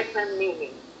totally different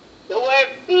meaning. The word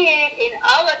pir in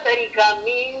our tariqah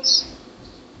means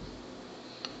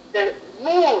the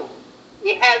moon.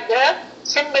 We have the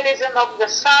symbolism of the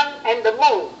sun and the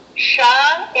moon,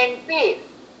 Shah and Pir.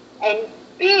 And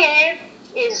Pir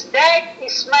is that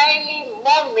Ismaili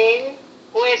Mu'min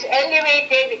who has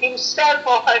elevated himself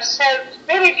or herself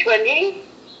spiritually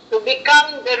to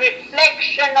become the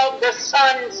reflection of the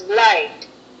sun's light.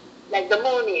 like the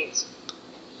moon is.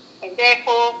 And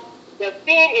therefore, the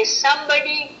Pir is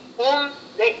somebody whom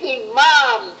the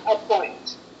Imam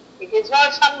appoints. It is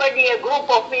not somebody a group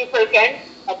of people can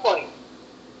appoint.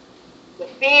 The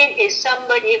Pir is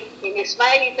somebody, in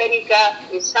Ismaili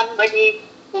Tariqah, is somebody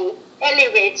who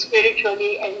elevates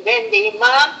spiritually, and then the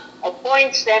Imam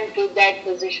appoints them to that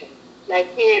position.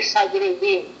 Like Pir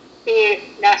Sadruddin, Pir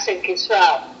Nasir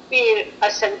Kisra, Pir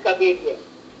Hassan Kabir.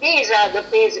 These are the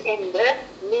Pirs in the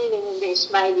meaning in the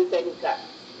Ismaili Tariqah.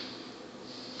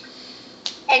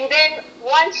 And then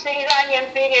once the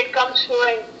Iranian period comes to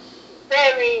a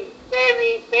very,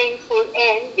 very painful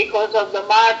end because of the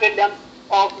martyrdom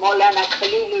of Maulana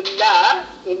Khalilullah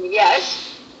in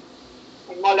Yazd,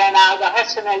 and Maulana Aga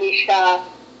Hassan Ali Shah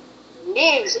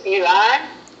leaves Iran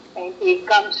and he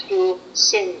comes to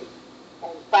Sindh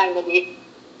and finally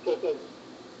to him.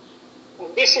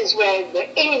 And this is where the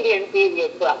Indian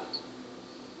period comes.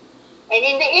 And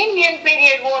in the Indian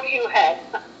period, what you have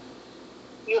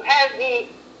the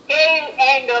tail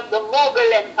end of the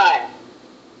Mughal Empire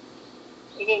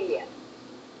in India.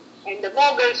 And the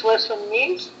Mughals were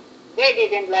Sunnis. They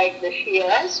didn't like the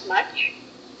Shias much,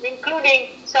 including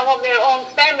some of their own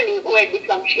family who had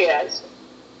become Shias.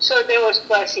 So there was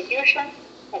persecution.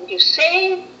 And to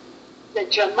save the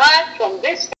Jamaat from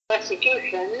this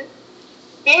persecution,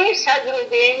 Pir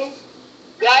Sadruddin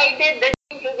guided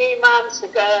the Imam's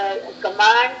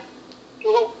command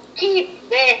to keep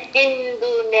their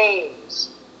Hindu names.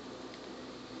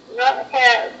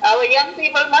 Our young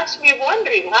people must be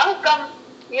wondering, how come,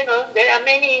 there are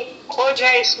many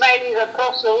Khoja Ismailis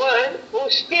across the world who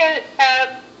still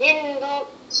have Hindu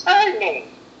surnames,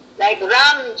 like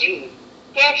Ramji,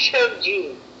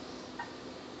 Keshavji.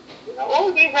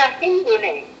 All these are Hindu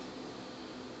names.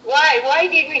 Why? Why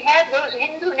did we have those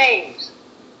Hindu names?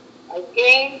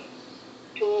 Again,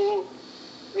 to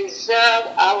preserve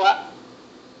our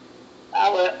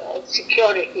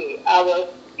security, our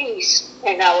peace,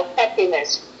 and our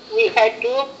happiness. We had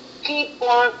to keep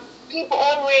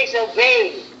always a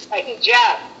veil, a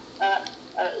hijab,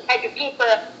 had to keep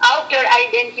an outer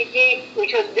identity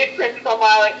which was different from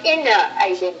our inner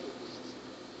identity.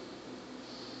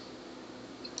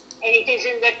 And it is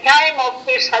in the time of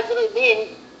Pir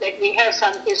Sadruddin that we have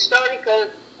some historical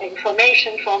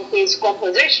information from his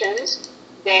compositions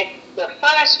that the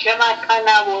first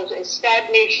Jamatkhana was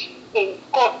established in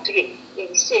Kotri,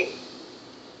 in Sindh.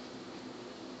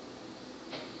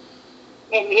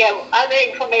 And we have other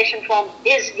information from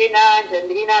his dinars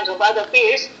and the dinars of other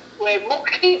Pirs where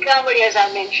Mukhi Kamadiyas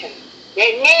are mentioned.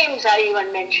 Their names are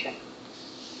even mentioned.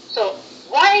 So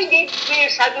why did Pir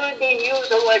Sadruddin use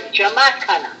the word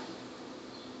Jamatkhana?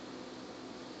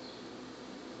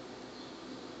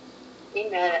 In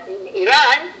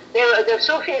Iran, the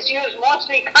Sufis use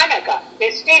mostly Khanaka.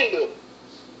 They still do.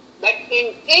 But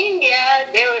in India,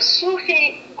 there were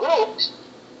Sufi groups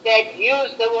that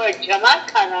use the word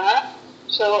Jamatkhana,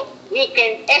 so we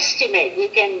can estimate, we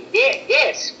can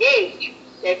gauge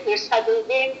that Pir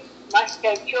Sadruddin must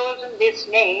have chosen this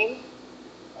name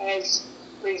as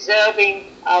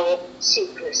preserving our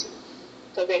secrecy,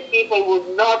 so that people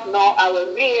would not know our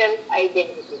real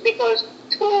identity. Because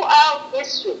throughout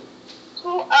history,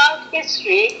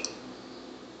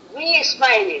 we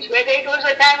Ismailis, whether it was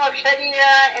a time of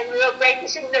Sharia and we were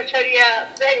practicing the Sharia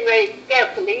very, very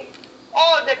carefully,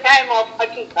 or the time of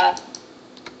Hakika,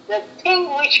 the thing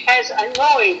which has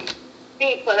annoyed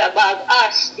people about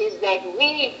us is that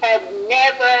we have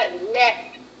never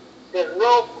left the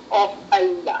rope of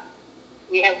Allah.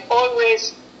 We have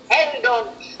always held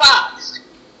on fast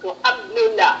to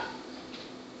Abdullah,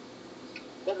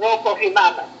 the rope of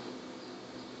Imamah,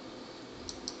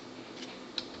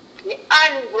 the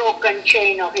unbroken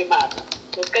chain of Imamah,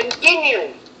 the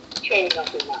continuing chain of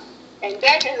Imamah. And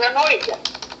that has annoyed them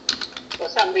for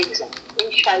some reason.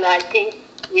 Inshallah, I think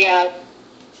we are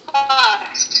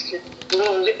past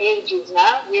those ages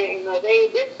now. We are in a very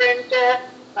different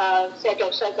set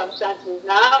of circumstances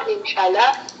now,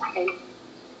 inshallah. And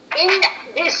in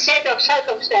this set of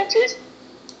circumstances,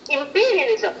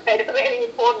 imperialism had a very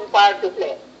important part to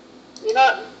play.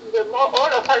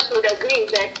 All of us would agree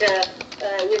that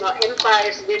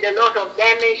empires did a lot of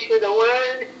damage to the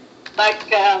world, but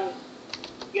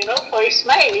for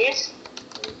Ismailis,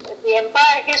 the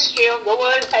empire history of the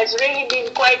world has really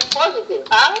been quite positive.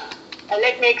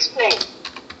 Let me explain.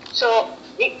 So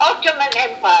the Ottoman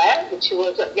Empire, which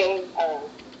was again a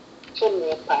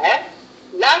Sunni empire,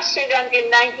 lasted until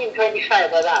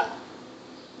 1925 around.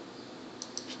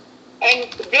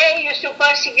 And they used to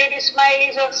persecute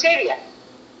Ismailis of Syria.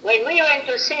 When we went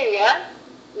to Syria,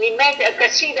 we met a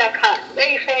Qasida Khan,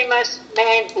 very famous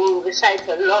man who recites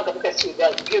a lot of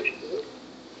Qasidas beautifully.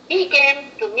 he came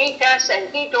to meet us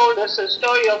and he told us the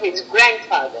story of his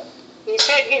grandfather. He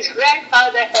said his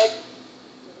grandfather had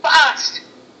vast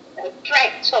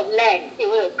tracts of land. He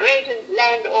was a great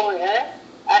landowner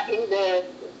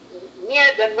near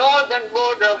the northern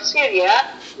border of Syria,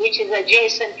 which is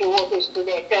adjacent to what is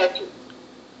today Turkey.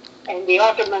 And the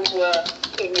Ottomans were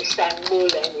in Istanbul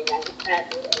and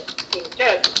in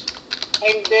Turkey.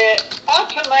 And the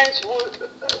Ottomans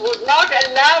would not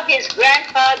allow his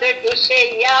grandfather to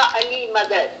say, Ya Ali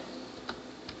Madad.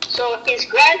 So his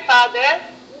grandfather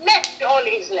left all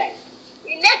his land.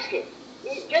 He left it.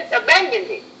 He just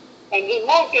abandoned it. And he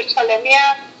moved to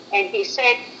Salamia and he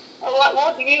said,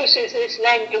 what use is this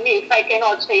land to me if I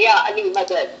cannot say Ya Ali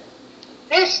Madad?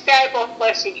 This type of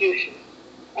persecution.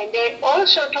 And they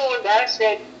also told us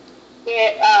that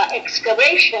there are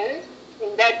excavations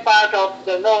in that part of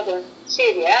the northern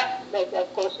Syria, but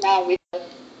of course now with the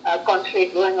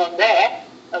conflict going on there,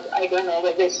 I don't know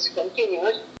whether this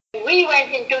continues. We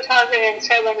went in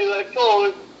 2007, we were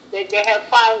told that they have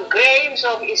found graves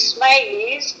of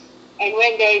Ismailis, and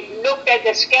when they looked at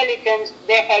the skeletons,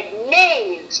 they had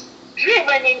nails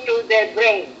driven into their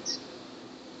brains.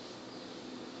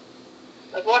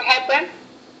 But what happened?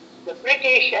 The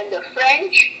British and the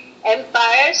French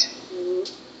empires,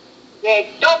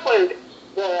 they toppled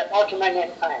the Ottoman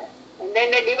Empire. And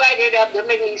then they divided up the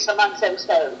Middle East amongst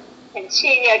themselves. And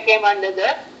Syria came under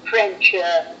the French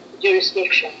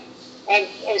jurisdiction. And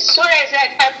as soon as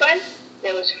that happened,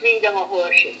 there was freedom of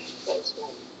worship for Islam.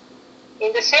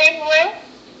 In the same way,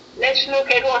 let's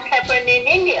look at what happened in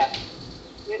India.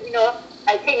 You know,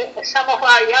 I think some of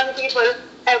our young people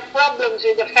have problems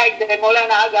with the fact that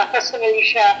Maulana Aga Hassan Ali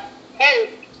Shah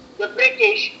helped the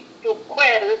British to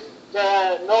quell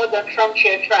the northern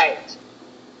frontier tribes.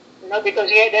 You know, because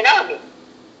he had an army,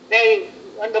 very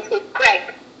wonderful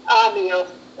crack army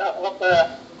of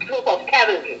a troop of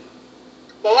cavalry.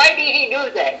 But why did he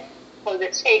do that? For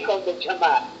the sake of the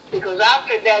Jamaat. Because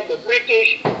after that, the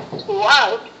British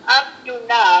throughout, up to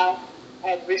now,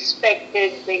 have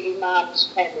respected the Imam's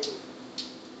family.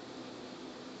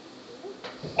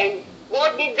 And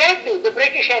what did that do? The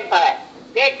British Empire.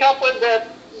 They toppled the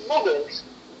Mughals.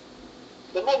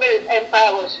 The Mughal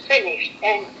Empire was finished,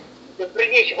 and the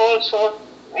British also,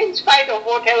 in spite of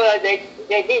whatever they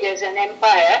did as an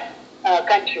empire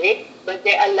country, but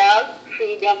they allowed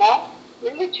freedom of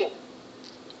religion.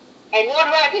 And what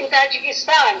about in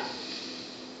Tajikistan?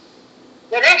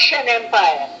 The Russian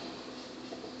Empire.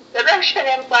 The Russian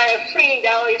Empire freed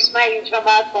our Ismaili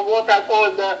Jamaat from what are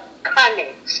called the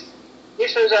Khanates.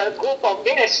 This was a group of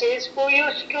dynasties who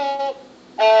used to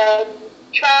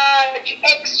charge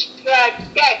extra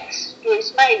tax to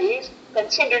Ismailis,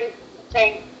 considering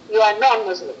saying you are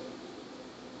non-Muslim.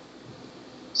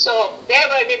 So they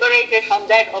were liberated from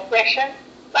that oppression,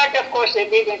 but of course they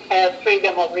didn't have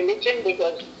freedom of religion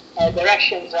because the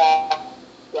Russians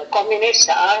were communists,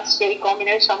 are still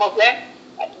communists, some of them.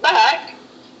 But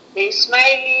the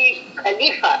Ismaili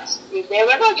Khalifas, they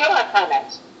were not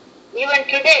Jamatkhanas. Even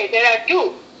today there are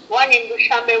two, one in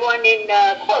Dushanbe, one in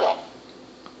Koro.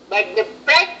 But the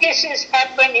practices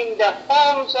happen in the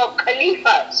homes of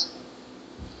Khalifas.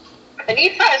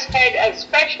 Khalifas had a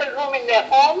special room in their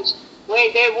homes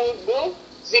where they would do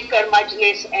zikr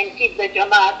majlis and keep the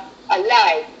Jamaat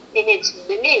alive in its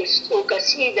beliefs through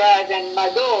qasidas and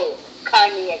madol,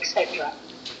 khani, etc.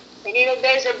 And you know,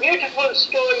 there's a beautiful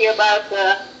story about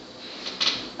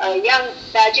a young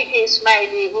Tajiki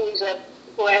Ismaili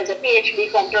who has a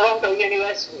PhD from Toronto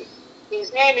University.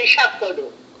 His name is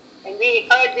Shafkalu. And we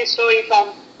heard this story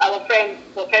from our friend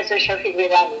Professor Shafiq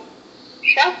Virani.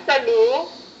 Shafkalu,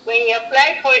 when he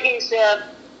applied for his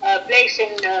place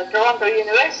in Toronto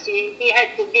University, he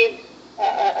had to give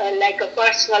like a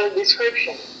personal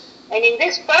description. And in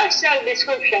this personal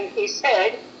description, he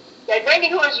said that when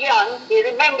he was young, he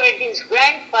remembered his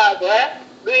grandfather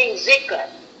doing zikr.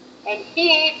 And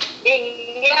he,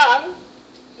 being young,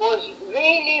 was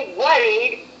really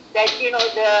worried that, you know,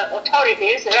 the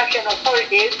authorities, the Russian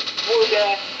authorities,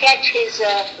 would catch his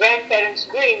grandparents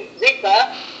doing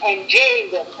zikr and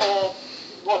jail them or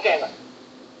whatever.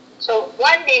 So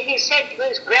one day he said to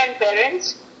his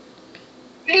grandparents,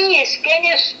 please, can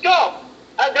you stop?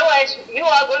 Otherwise you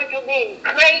are going to be in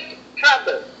great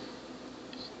trouble.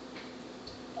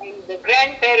 And the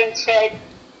grandparents said,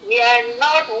 we are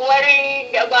not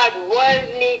worried about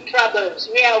worldly troubles.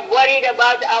 We are worried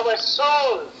about our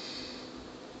soul.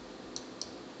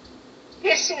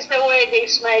 This is the way the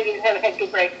Ismailis have had to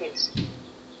practice,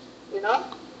 you know.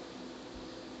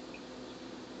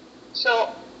 So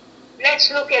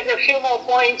let's look at a few more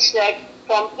points that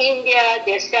from India,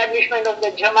 the establishment of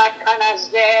the Jamatkhana's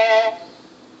there,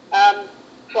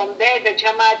 From there, the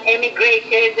Jamaat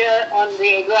emigrated on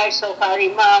the advice of our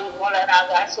Imam, Maulana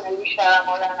Hassan Ali Shah,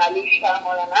 Maulana Ali Shah,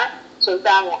 Maulana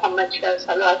Sultan Muhammad Shah,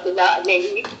 Salawatullah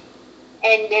alayhi.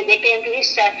 And they came to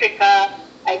East Africa.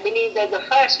 I believe that the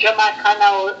first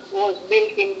Jamatkhana was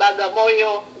built in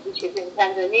Bagamoyo, which is in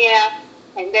Tanzania.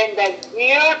 And then that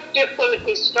beautiful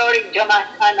historic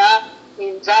Jamatkhana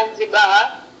in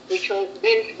Zanzibar, which was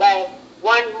built by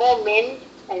one Mu'min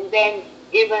and then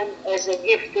given as a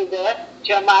gift to the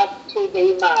Jamaat through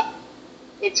the Imam.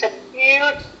 It's a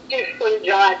beautiful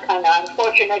Jamatkhana.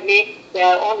 Unfortunately, there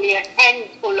are only a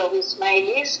handful of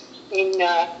Ismailis in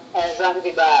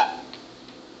Zanzibar.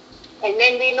 And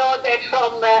then we know that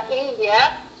from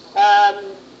India,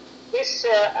 this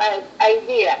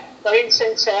idea, for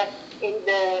instance, in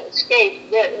the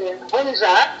state,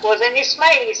 Hunza was an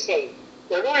Ismaili state.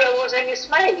 The ruler was an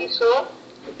Ismaili. So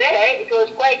there it was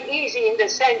quite easy in the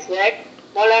sense that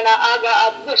Maulana Aga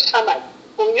Abdul Samad,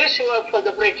 who used to work for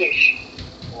the British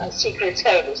Secret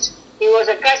Service, he was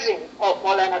a cousin of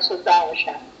Maulana Sultan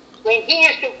Shah. When he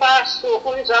used to pass through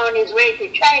Hunza on his way to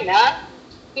China,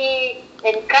 he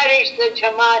encouraged the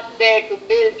Jamaat there to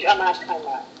build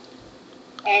Jamatkhana.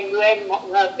 And when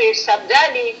Pir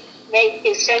Sabzali made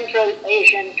his Central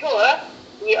Asian tour,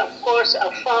 he of course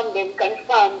affirmed and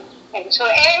confirmed. And so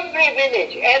every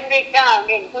village, every town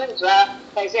in Hunza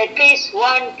has at least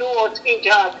 1, 2 or 3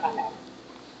 Jamatkhana.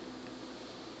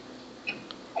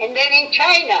 And then in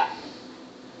China,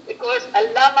 because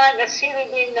Allama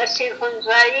Nasiruddin Nasir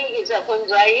Hunzai is a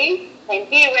Hunzai, and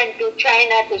he went to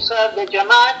China to serve the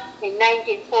Jamaat in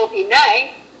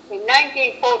 1949. In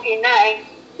 1949,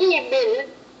 he built,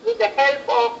 with the help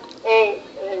of a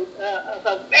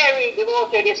very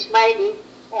devoted Ismaili,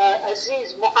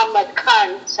 AZIZ Muhammad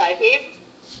Khan Sahib,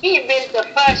 he built the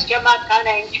first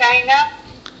Jamatkhana in China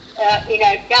in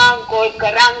a town called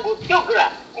Karangu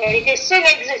Tugra, and it is still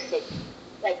existing,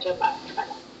 that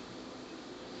Jamatkhana.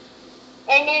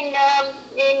 And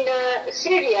in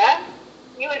Syria,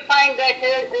 you will find that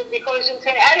because it's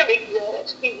an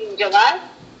Arabic-speaking Jamaat,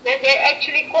 that they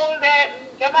actually call the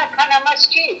Jamatkhana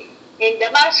Masjid. In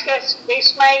Damascus, the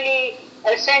Ismaili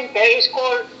center is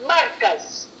called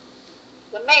Markaz,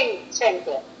 the main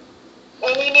center.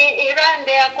 And in Iran,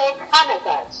 they are called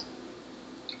Hanakas.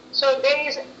 So there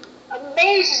is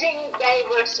amazing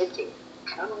diversity,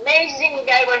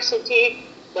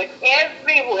 but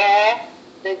everywhere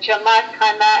the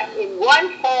Jamatkhana in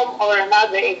one form or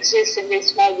another exists in the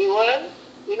Ismaili world.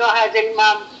 You know how the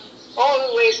Imam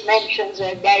always mentions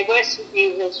that diversity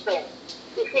is a strength.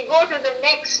 If we go to the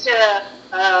next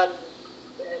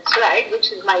slide,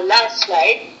 which is my last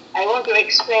slide, I want to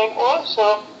explain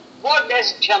also what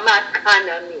does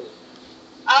Jamatkhana mean,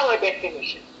 our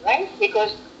definition, right?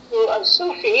 Because to a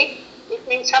Sufi, it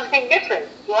means something different.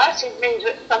 To us, it means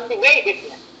something very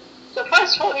different. So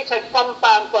first of all, it's a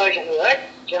compound Persian word,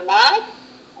 Jamaat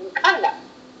and Khana.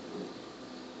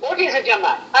 What is a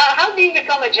Jamaat? How do you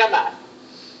become a Jamaat?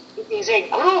 It is a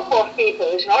group of people,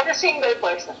 it's not a single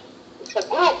person. It's a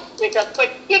group with a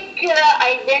particular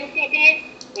identity.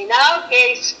 In our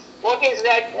case, what is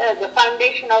that? The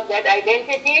foundation of that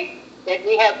identity? That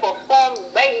we have performed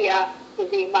bay'ah to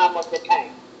the Imam of the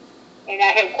time. And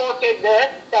I have quoted the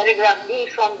paragraph B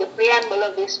from the preamble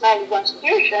of the Ismaili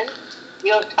Constitution.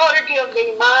 The authority of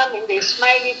the Imam in the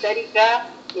Ismaili Tariqah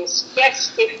is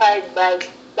testified by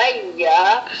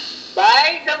bay'ah,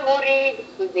 by the murid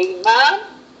to the Imam,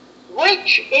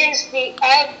 which is the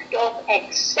act of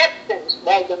acceptance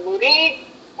by the murid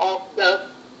of the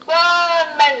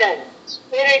permanent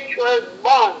spiritual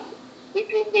bond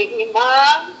between the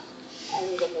Imam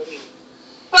and the murid.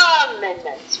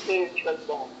 Permanent spiritual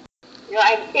bond. You know,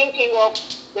 I'm thinking of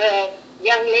the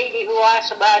young lady who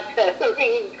asked about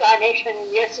reincarnation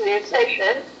in yesterday's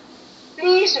session.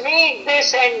 Please read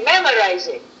this and memorize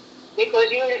it, because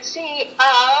you will see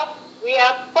how we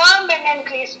are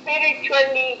permanently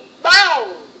spiritually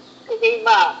bound to the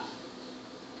Imam.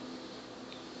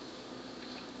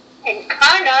 And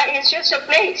Khana is just a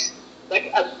place, but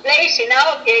a place in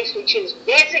our case which is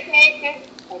designated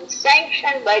and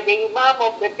sanctioned by the Imam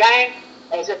of the time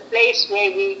as a place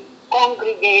where we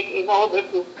congregate in order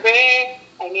to pray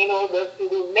and in order to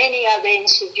do many other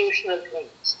institutional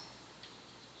things.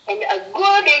 And a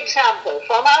good example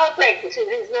from our practices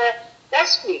is the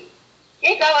tasbih.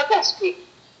 Take our tasbih.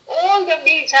 All the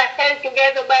beads are held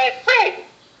together by a thread.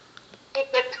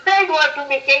 If the thread were to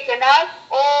be taken out,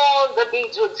 all the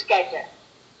beads would scatter.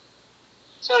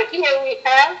 So here we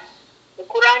have the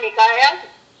Quranic ayat,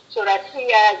 Surah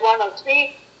 3, ayat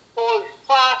 103, hold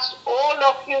fast all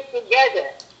of you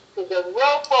together to the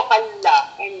rope of Allah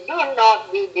and do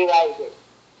not be divided.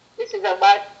 This is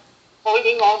about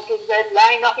holding on to the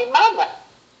line of Imamah.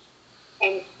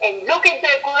 And look at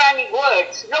the Quranic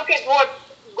words. Look at what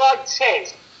God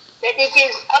says, that it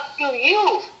is up to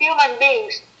you, human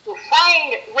beings, to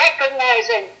find, recognize,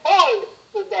 and hold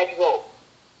to that rope.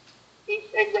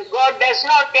 God does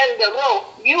not tell the rope,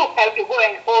 you have to go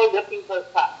and hold the people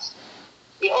fast.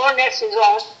 The onus is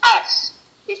on us,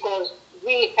 because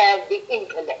we have the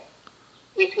intellect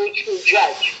with which to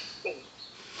judge things.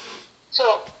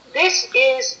 So this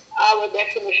is our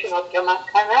definition of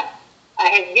Jamatkhana. I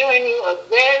have given you a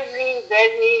very,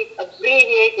 very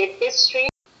abbreviated history.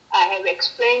 I have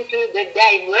explained to you the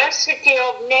diversity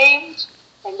of names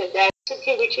and the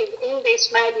diversity which is in the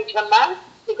Ismaili Jamaat,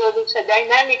 because it's a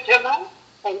dynamic Jamaat.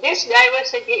 And this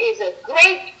diversity is a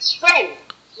great strength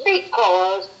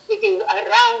because it is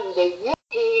around the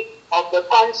unity of the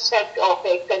concept of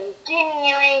a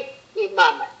continuing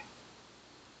imamate,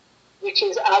 which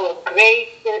is our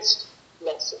greatest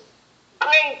lesson.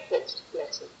 Greatest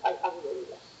lesson,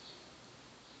 alhamdulillah.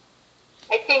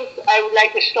 I think I would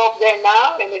like to stop there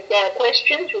now, and if there are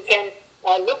questions, you can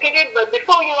look at it. But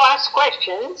before you ask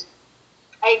questions,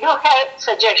 I do have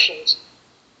suggestions.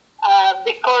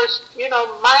 Because, you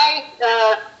know,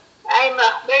 I'm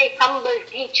a very humble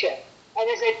teacher. And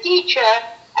as a teacher,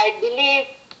 I believe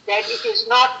that it is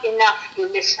not enough to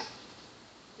listen.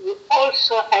 You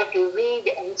also have to read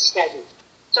and study.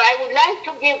 So I would like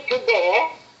to give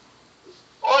today,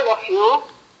 all of you,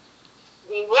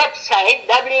 the website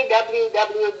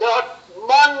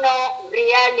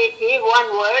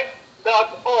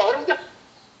www.monoreality.org,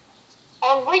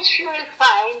 on which you will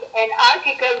find an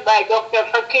article by Dr.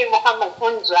 Fakir Muhammad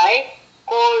Hunzai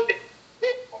called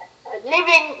The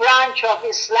Living Branch of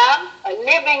Islam, a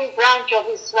living branch of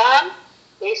Islam,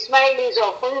 the Ismailis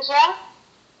of Hunza,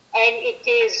 and it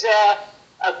is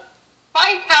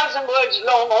 5,000 words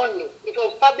long only. It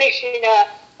was published in a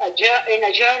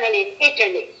journal in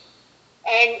Italy.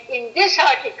 And in this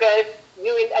article,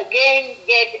 you will again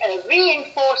get a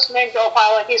reinforcement of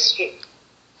our history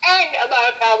and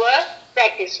about our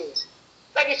practices.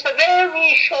 But it's a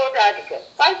very short article,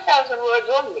 5,000 words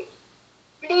only.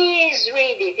 Please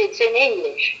read it, it's in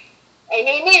English. And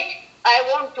in it, I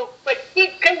want to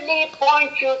particularly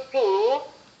point you to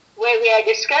where we are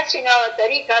discussing our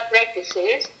tariqah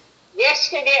practices.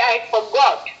 Yesterday, I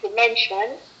forgot to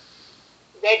mention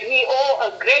that we owe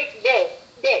a great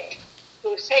debt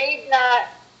to Sayyidina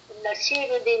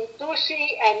Nasiruddin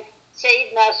Tusi and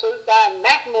Sayyidina Sultan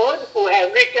Mahmud, who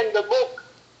have written the book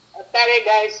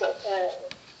Paradise of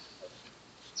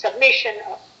Submission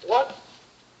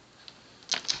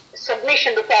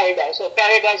to Paradise, or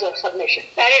Paradise of Submission.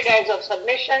 Paradise of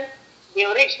Submission, the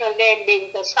original name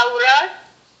being Tasawwurat.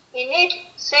 In it,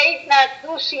 Sayyidina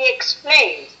Tusi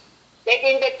explains that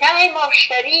in the time of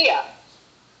Sharia,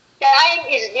 time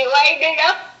is divided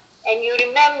up and you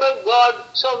remember God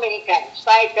so many times,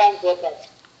 5 times whatever.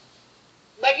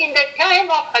 But in the time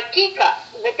of Hakika,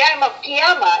 in the time of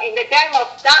Qiyamah, in the time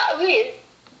of Ta'wil,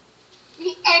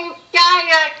 the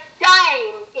entire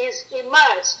time is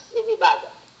immersed in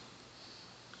Ibadah.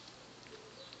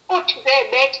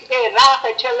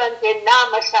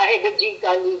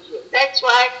 That's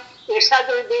why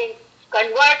Sadruddin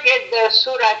converted the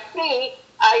Surah 3,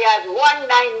 ayat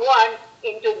 191,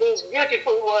 into these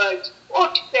beautiful words,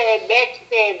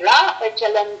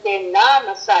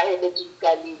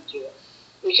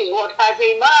 which is what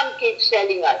Hazi Imam keeps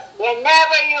telling us.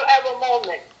 Whenever you have a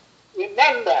moment,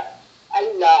 remember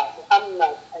Allah,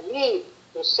 Muhammad, Ali,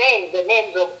 Hussein, the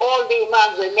names of all the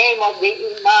Imams, the name of the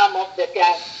Imam of the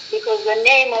time, because the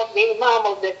name of the Imam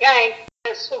of the time is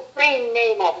the supreme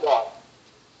name of God.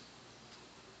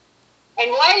 And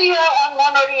while you are on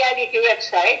Monoreality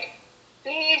website,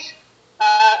 please,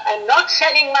 I'm not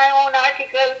selling my own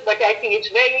article, but I think it's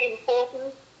very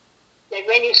important that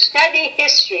when you study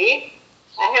history,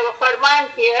 I have a farman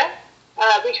here,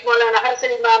 which Maulana Hassan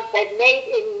Imam had made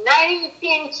in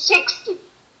 1960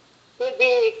 to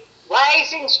the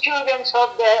rising students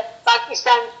of the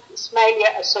Pakistan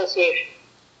Ismailia Association.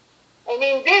 And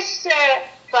in this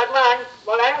farman,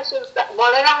 Maulana Hassan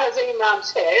Imam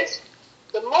says,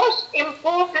 the most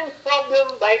important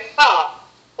problem by far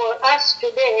for us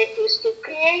today is to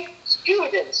create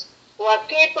students who are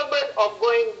capable of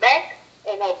going back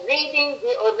and of reading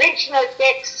the original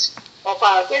texts of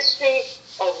our history,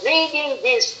 of reading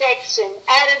these texts in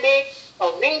Arabic,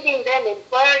 of reading them in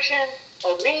Persian,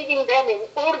 of reading them in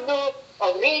Urdu,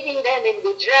 of reading them in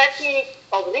Gujarati,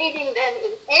 of reading them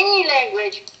in any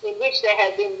language in which they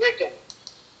have been written.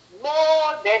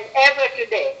 More than ever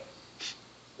today,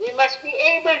 we must be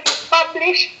able to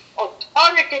publish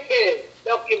authoritative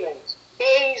documents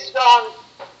based on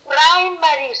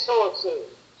primary sources.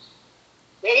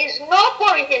 There is no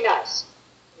point in us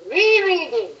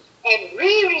rereading and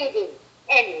rereading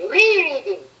and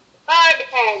rereading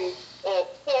third-hand or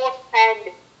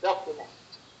fourth-hand documents.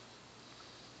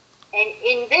 And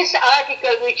in this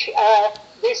article which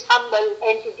this humble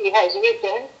entity has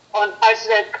written on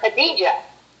Hazrat Khadija,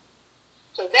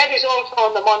 so that is also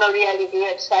on the Monoreality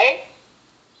website,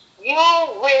 you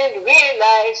will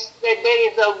realize that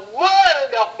there is a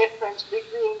world of difference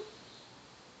between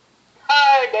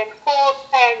third and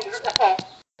fourth hand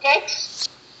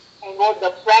text and what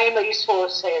the primary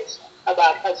source says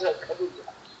about Hazrat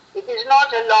Khadija. It is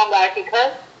not a long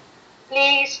article.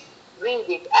 Please read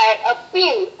it. I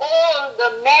appeal all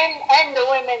the men and the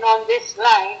women on this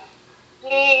line,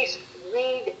 please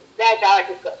read that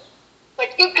article.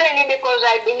 Particularly because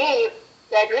I believe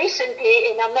that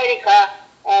recently in America,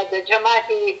 the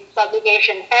Jamati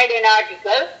publication had an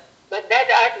article, but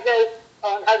that article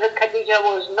on Hazrat Khadija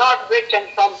was not written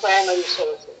from primary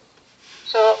sources.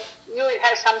 So you will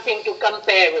have something to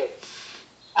compare with.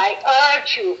 I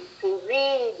urge you to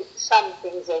read some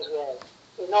things as well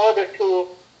in order to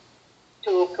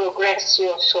progress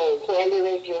your soul, to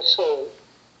elevate your soul.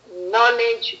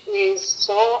 Knowledge is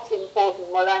so important,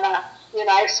 Maulana. You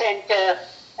know, I sent,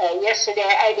 yesterday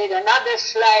I did another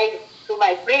slide to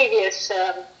my previous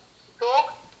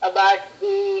talk about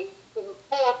the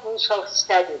importance of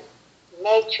study,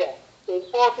 nature, the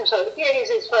importance of, here is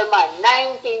his Farman,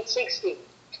 1960,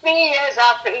 3 years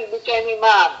after he became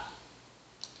Imam.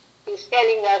 He's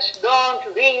telling us, don't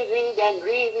reread and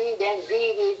reread and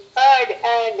reread third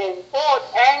hand and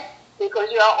fourth hand, because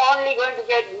you are only going to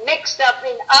get mixed up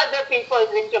in other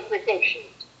people's interpretations.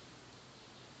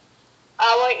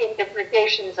 Our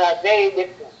interpretations are very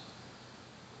different.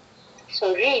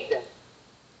 So read them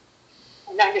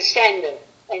and understand them.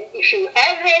 And if you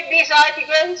have read these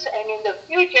articles and in the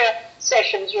future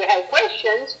sessions you have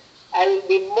questions, I will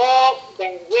be more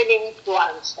than willing to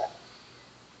answer.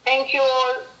 Thank you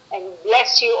all and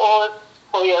bless you all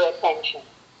for your attention.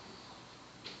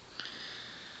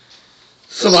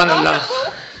 Subhanallah.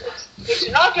 It's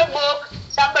not a book.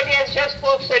 Somebody has just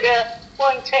posted a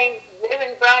point saying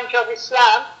living branch of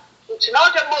Islam. It's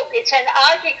not a book. It's an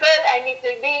article and it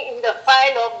will be in the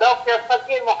file of Dr.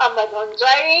 Fakir Muhammad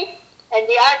Hunzai, and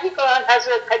the article on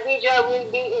Hazrat Khadija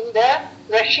will be in the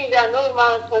Rashida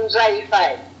Nurman Hunzai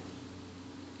file.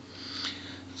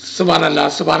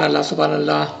 Subhanallah, subhanallah,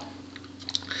 subhanallah.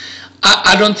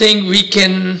 I don't think we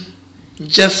can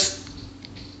just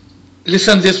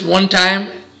listen this one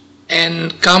time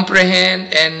and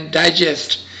comprehend and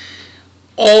digest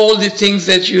all the things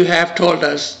that you have told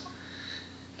us,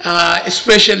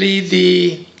 especially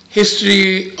the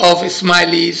history of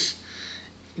Ismailis.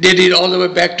 They did all the way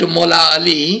back to Mullah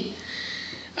Ali.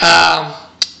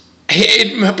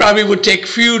 It probably would take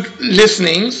few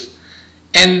listenings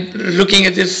and looking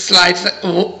at these slides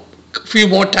a few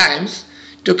more times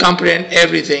to comprehend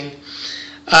everything.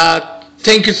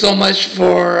 Thank you so much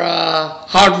for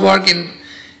hard work in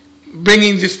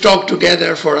bringing this talk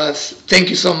together for us. Thank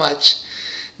you so much.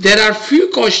 There are few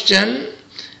questions,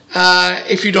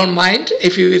 if you don't mind,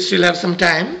 if you still have some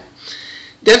time.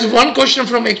 There's one question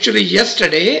from actually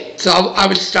yesterday, so I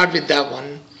will start with that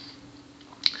one.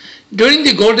 During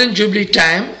the Golden Jubilee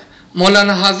time,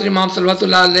 Maulana Hazrat Imam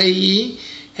Salawatullah Alayhi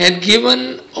had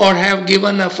given or have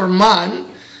given a farman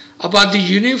about the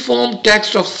uniform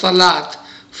text of Salat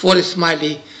for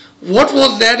Ismaili. What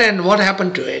was that and what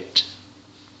happened to it?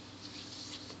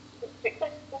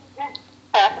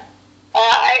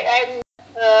 I'm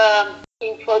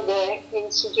for the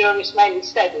Institute of Ismaili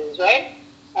Studies, right?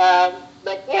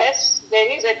 But yes,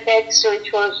 there is a text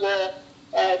which was,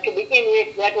 to begin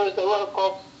with, that was the work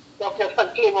of Dr.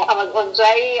 Fakir Muhammad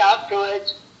Hunzai.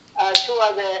 Afterwards, two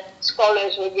other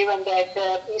scholars were given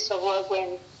that piece of work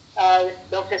when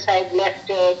Dr. Saib left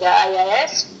the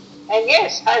IIS. And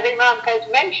yes, Hazrat Imam has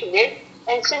mentioned it.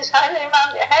 And since Hazrat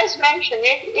Imam has mentioned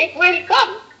it, it will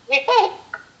come, we hope.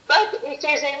 But it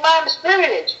is Imam's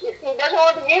privilege. If he doesn't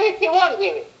want to give it, he won't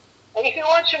give it. And if he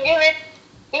wants to give it,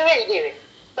 he will give it.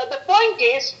 But the point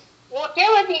is,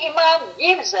 whatever the Imam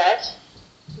gives us,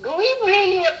 do we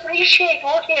really appreciate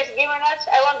what he has given us?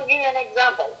 I want to give you an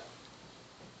example.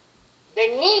 The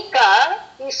Nikah,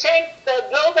 he sent the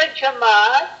Global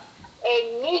Jamaat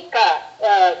a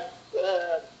Nikah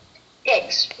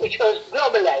text, which was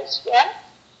globalized. Yeah?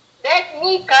 That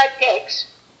Nikah text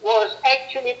was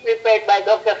actually prepared by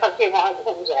Dr. Fakir Muhammad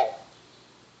Hunzai.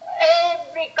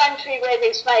 Every country where the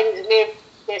Ismailis lived,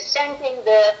 they sent in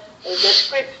the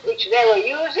script which they were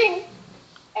using,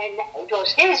 and it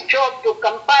was his job to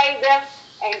compile them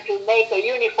and to make a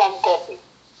uniform copy.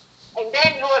 And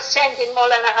then it was sent in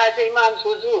Maulana Hazir Imam's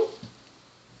huzur.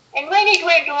 And when it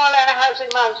went to Maulana Hazir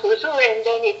Imam's huzur and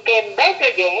then it came back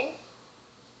again,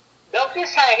 Dr.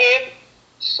 Sahib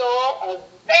saw a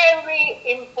very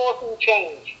important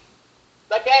change.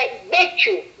 But I bet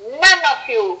you, none of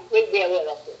you will be aware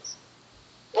of this.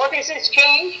 What is this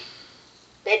change?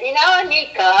 That in our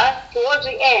nikah, towards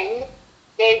the end,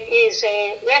 there is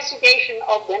a recitation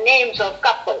of the names of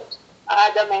couples.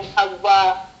 Adam and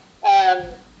Hawwa,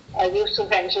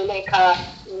 Yusuf and Zulaikha,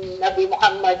 Nabi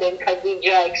Muhammad and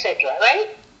Khadija, etc.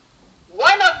 Right?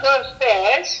 One of those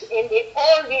pairs in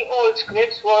all the old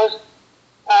scripts was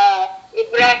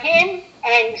Ibrahim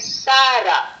and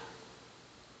Sarah.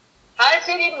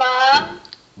 Hazir Imam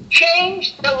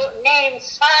changed the name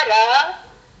Sarah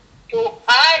to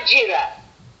Hajira.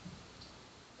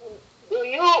 Do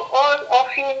you all of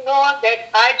you know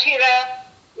that Hajira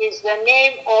is the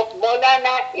name of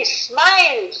Maulana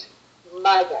Ismail's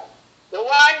mother, the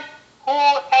one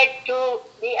who had to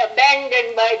be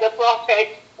abandoned by the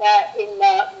Prophet in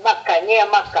Makkah, near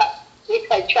Makkah, with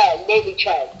her child, baby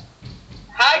child.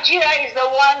 Hajira is the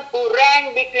one who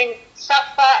ran between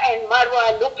Safa and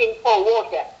Marwa looking for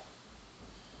water,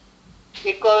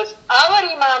 because our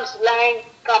Imam's line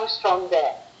comes from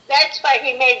there. That's why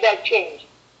he made that change.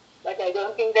 But I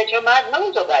don't think the Jamaat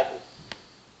knows about it.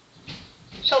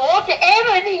 So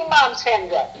whatever the Imam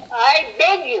sends us, I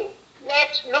beg you,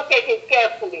 let's look at it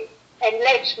carefully and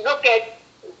let's look at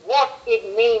what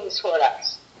it means for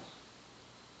us.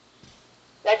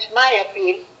 That's my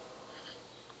appeal.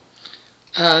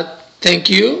 Thank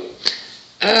you.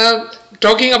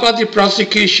 Talking about the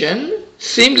prosecution,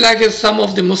 seems like in some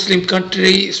of the Muslim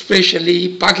countries,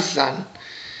 especially Pakistan,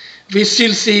 we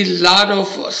still see a lot of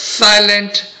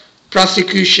silent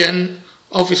prosecution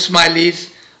of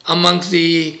Ismailis amongst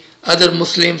the other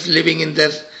Muslims living in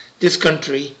this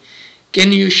country.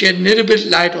 Can you shed a little bit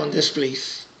light on this,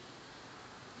 please?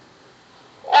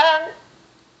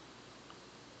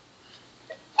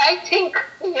 I think,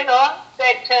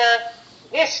 that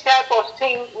this type of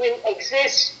thing will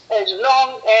exist as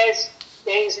long as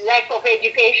there is lack of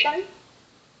education,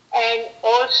 and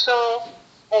also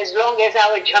as long as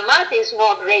our Jamaat is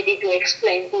not ready to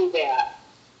explain who they are.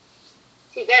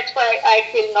 See, that's why I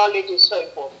feel knowledge is so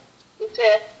important.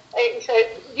 It's a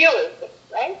dual thing,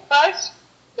 right? First,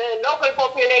 the local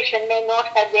population may not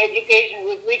have the education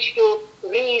with which to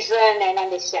reason and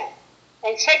understand.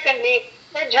 And secondly,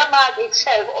 the Jamaat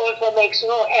itself also makes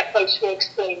no efforts to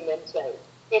explain themselves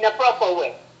in a proper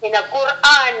way, in a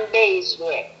Quran-based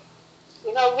way.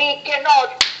 We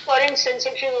cannot, for instance,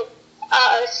 if you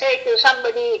say to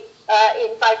somebody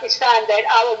in Pakistan that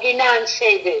our Ginan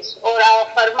say this or our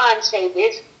Farman say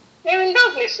this, they will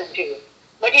not listen to you.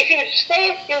 But if you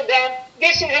say to them,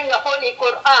 this is in the Holy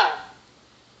Quran,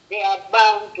 they are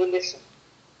bound to listen.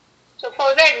 So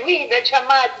for that, we, the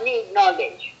Jamaat, need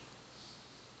knowledge.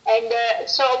 And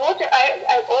so what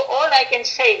all I can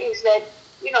say is that,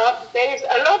 there is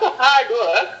a lot of hard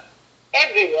work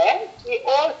everywhere. We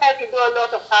all have to do a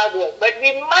lot of hard work. But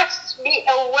we must be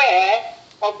aware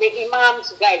of the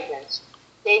Imam's guidance.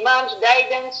 The Imam's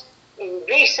guidance in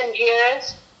recent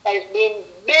years has been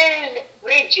build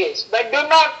bridges, but do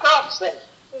not cross them.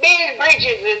 Build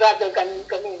bridges with other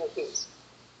communities.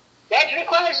 That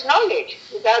requires knowledge.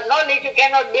 Without knowledge, you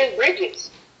cannot build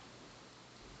bridges.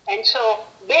 And so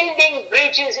building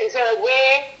bridges is a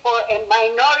way for a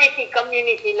minority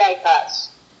community like us.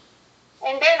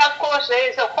 And then, of course, there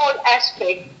is a whole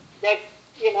aspect that,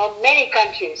 in many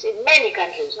countries,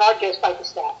 not just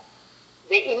Pakistan,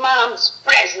 the Imam's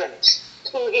presence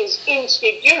through his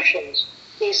institutions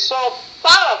is so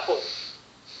powerful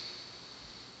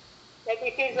that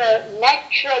it is a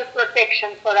natural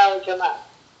protection for our Jamaat.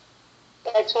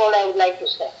 That's all I would like to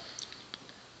say.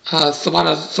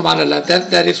 Subhanallah,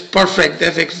 that is perfect.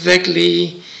 That's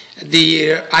exactly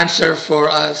the answer for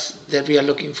us that we are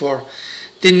looking for.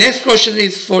 The next question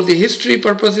is for the history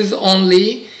purposes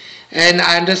only, and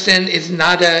I understand it's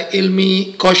not a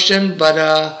ilmi question, but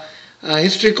a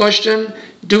history question.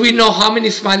 Do we know how many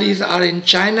Ismailis are in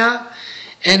China,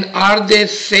 and are they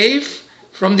safe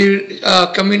from the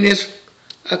communist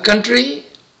country?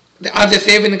 Are they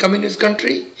safe in the communist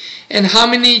country? And how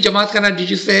many Jamatkhana did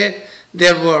you say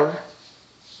there were?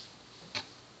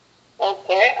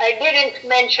 Okay, I didn't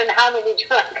mention how many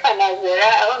Jamatkhanas there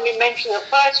are. I only mentioned the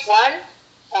first one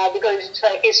because it's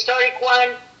a historic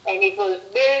one, and it was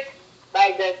built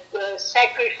by the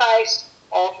sacrifice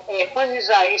of a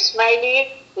Hunza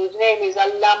Ismaili, whose name is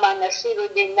Allama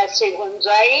Nasiruddin Nasir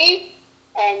Hunzai,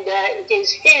 and it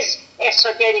is his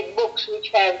esoteric books which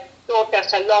have taught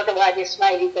us a lot about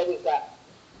Ismaili Tariqa.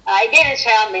 I didn't say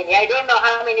how many. I don't know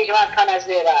how many Jamatkanas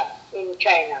there are in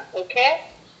China, okay?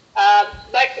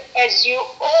 But as you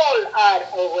all are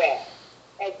aware,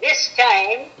 at this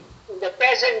time, in the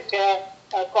present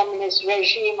communist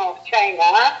regime of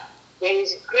China, there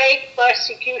is great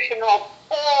persecution of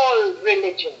all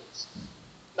religions,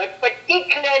 but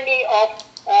particularly of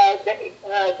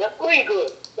the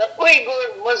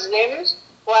Uyghur Muslims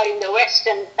who are in the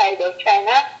western side of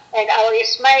China, and our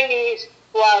Ismailis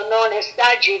who are known as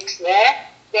Tajiks there,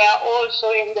 they are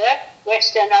also in the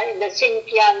western, in the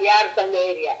Xinjiang, Yarkand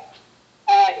area.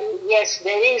 Yes,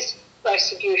 there is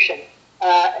persecution.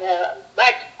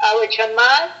 But our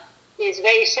Jamaat is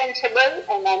very sensible,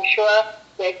 and I'm sure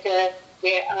that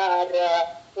they are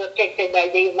protected by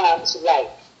the Imam's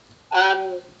life.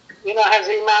 You know,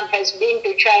 Hazrat Imam has been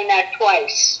to China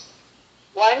twice.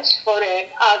 Once for an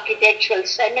architectural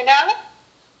seminar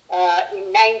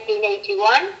in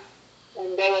 1981,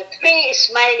 and there were 3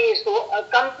 Ismailis who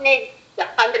accompanied the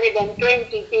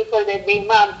 120 people that the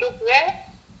Imam took there,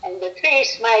 and the 3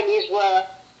 Ismailis were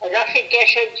Rafiq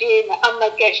Keshavji,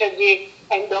 Muhammad Keshavji,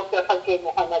 and Dr. Fakir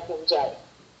Muhammad Munzai.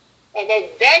 And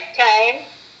at that time,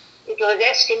 it was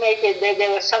estimated that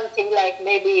there was something like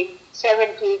maybe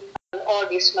 70 odd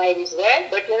Ismailis there,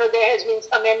 but you know, there has been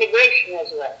some emigration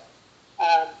as well.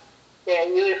 There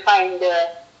you will find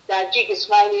Tajik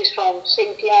Ismailis from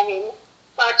Xinjiang in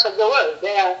parts of the world.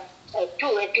 There are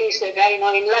 2 at least that I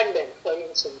know in London, for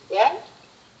instance. Yeah.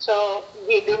 So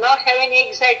we do not have any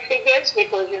exact figures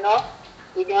because you know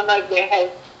we don't know if they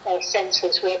have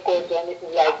census records or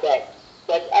anything like that.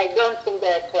 But I don't think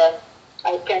that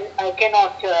I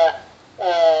cannot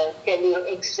tell you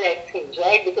exact things,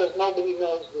 right? Because nobody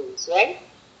knows these, right?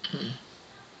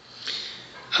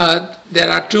 There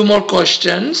are 2 more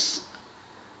questions.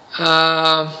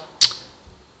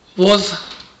 Was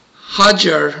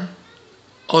Hajar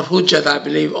or Hujjat, I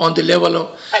believe, on the level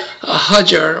of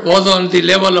Hajar was on the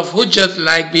level of Hujjat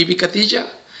like Bibi Khatija?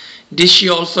 Did she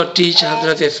also teach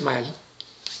Hazrat Ismail?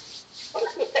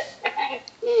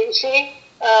 You see,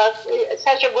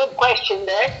 such a good question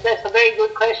there. That's a very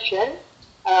good question.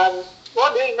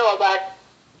 What do we know about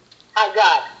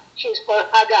Hagar? She's called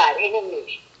Hagar in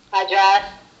English. Hajar,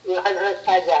 Hazrat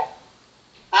Hajar.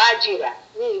 Hajira.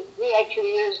 We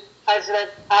actually use Hazrat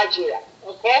Hajira.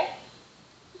 Okay?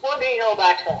 What do you know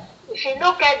about her? If you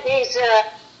look at these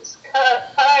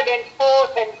 3rd and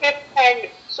 4th and 5th hand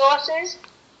sources,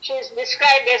 she is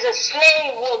described as a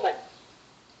slave woman.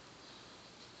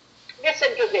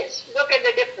 Listen to this. Look at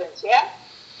the difference, yeah?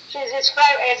 She is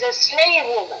described as a slave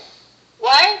woman.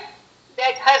 Why?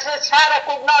 That Hazrat Sarah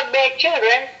could not bear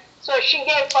children, so she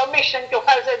gave permission to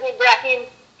Hazrat Ibrahim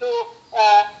to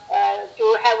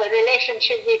have a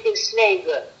relationship with his slave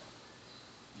girl.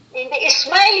 In the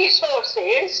Ismaili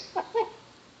sources,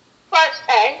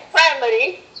 first-hand,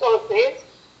 primary sources,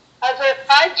 Hazrat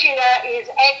Hajira is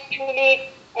actually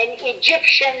an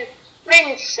Egyptian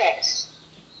princess.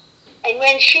 And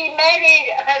when she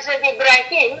married Hazrat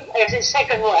Ibrahim as his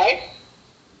second wife,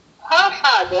 her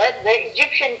father, the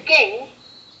Egyptian king,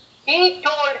 he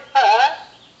told her,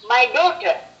 my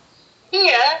daughter,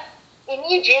 here in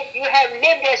Egypt you have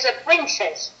lived as a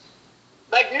princess,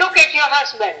 but look at your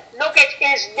husband, look at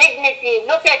his dignity,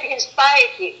 look at his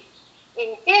piety.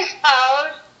 In his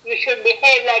house you should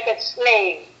behave like a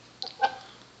slave.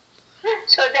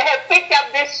 So they have picked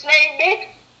up this slave bit,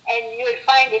 and you will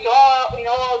find it all in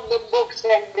all the books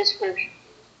and descriptions.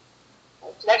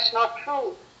 That's not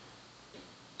true.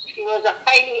 She was a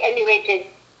highly elevated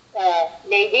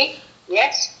lady,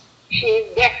 yes.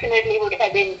 She definitely would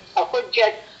have been a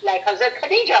hujjat like Hazrat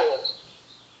Khadija was.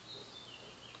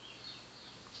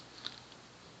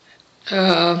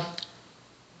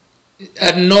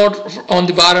 A note on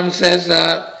the bottom says,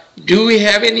 do we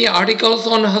have any articles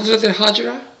on Hazrat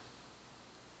Hajra?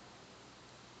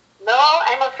 No,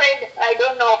 I'm afraid I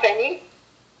don't know of any.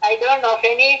 I don't know of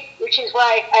any, which is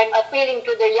why I'm appealing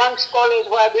to the young scholars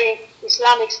who are doing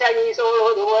Islamic studies all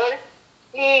over the world.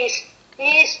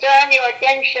 Please turn your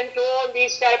attention to all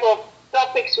these type of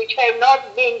topics which have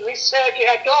not been researched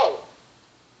at all.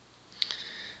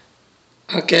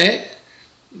 Okay.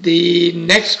 The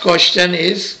next question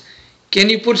is, can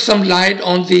you put some light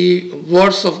on the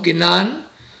words of Ginan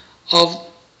of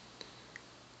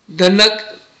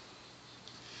Danak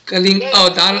Kaling,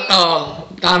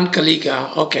 Dan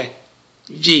Kalika? Okay.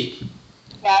 G.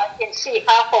 Yeah, I can see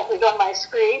half of it on my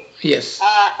screen. Yes.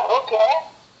 Okay.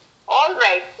 All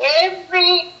right.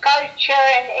 Every culture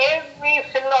and every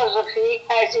philosophy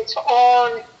has its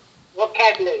own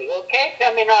vocabulary, okay,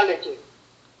 terminology.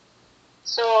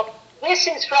 So this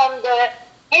is from the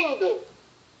Hindu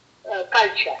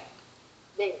culture.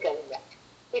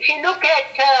 If you look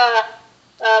at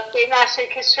Nasir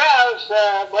Kisra's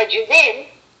Wajuddin,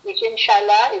 which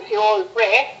inshallah, if you all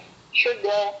pray, should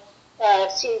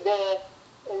see the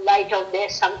light of day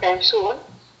sometime soon.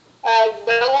 The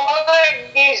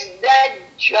word is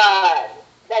Dajjal,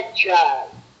 Dajjal.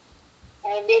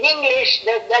 And in English,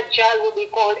 the Dajjal would be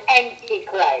called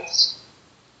Antichrist.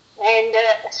 And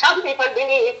some people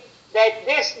believe that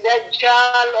this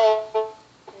Dajjal or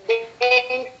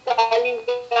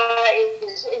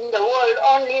is in the world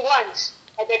only once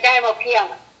at the time of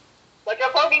Qiyamah. But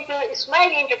according to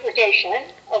Ismaili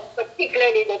interpretation of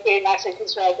particularly the Nasir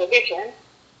Kisra tradition,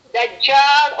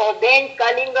 Dajjal or then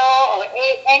Kalinga or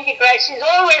Antichrist is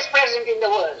always present in the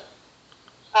world.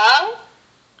 How?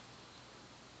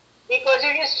 Because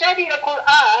if you study the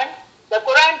Quran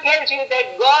tells you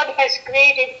that God has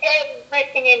created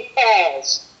everything in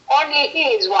pairs. Only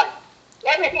He is one.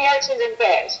 Everything else is in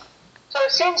pairs. So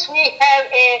since we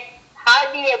have a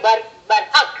Hadi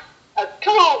Barhaq, a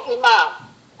true Imam,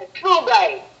 a true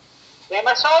guide, there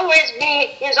must always be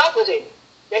his opposite,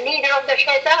 the leader of the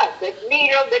shaitan, the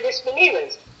leader of the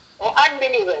disbelievers, or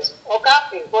unbelievers, or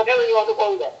kafir, whatever you want to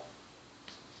call them.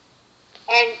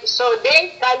 And so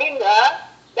then Kalinga,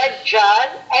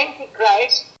 Dajjal,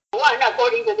 Antichrist, one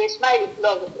according to the Ismaili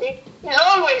philosophy, is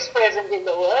always present in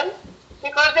the world,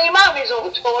 because the Imam is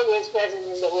also always present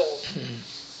in the world.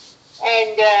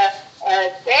 And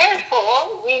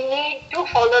therefore, we need to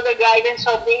follow the guidance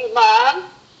of the Imam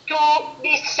to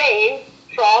be saved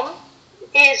from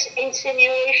his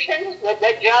insinuations, the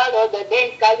Dajjal or the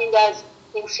then Kalinga's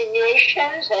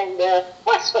insinuations and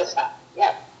waswasa.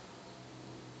 Yeah.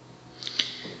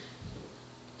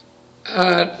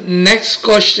 Next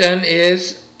question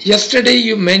is, yesterday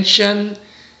you mentioned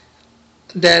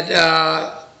that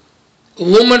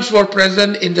women were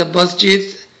present in the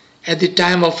masjid at the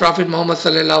time of Prophet Muhammad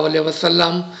sallallahu alaihi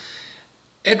wasallam.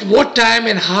 At what time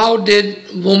and how did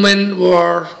women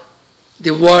were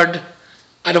the word,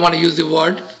 I don't want to use the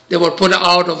word, they were put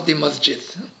out of the masjid?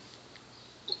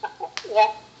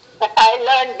 Yeah, I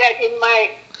learned that in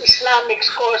my Islamics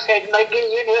course at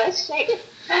McGill University.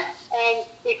 And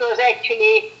it was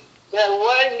actually the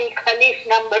worldly Khalif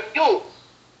number 2,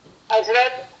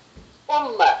 Hazrat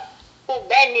Ummah, who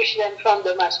banished them from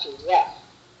the masjid. Yeah.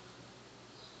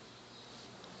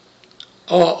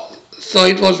 Oh, so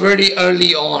it was very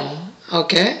early on,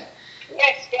 okay?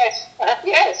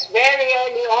 Yes, very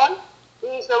early on.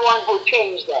 He's the one who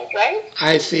changed that, right?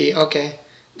 I see, okay.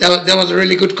 That was a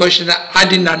really good question. I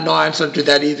did not know answer to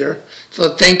that either.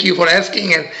 So thank you for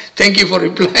asking and thank you for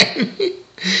replying.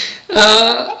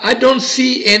 I don't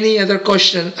see any other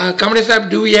question. Kamran Sahib,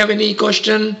 do we have any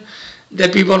question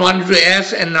that people wanted to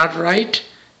ask and not write?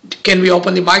 Can we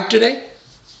open the mic today?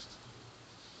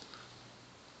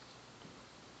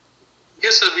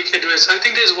 Yes, sir, we can do it. So I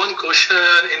think there's one question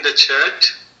in the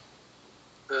chat.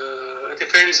 The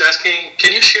friend is asking,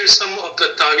 can you share some of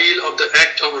the tawil of the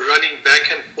act of running back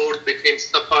and forth between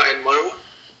Safa and Marwa?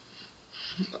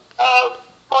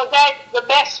 For that, the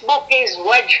best book is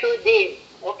Wajuddin.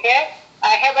 Okay?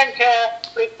 I haven't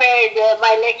prepared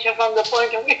my lecture from the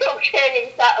point of view of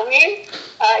sharing ta'wil.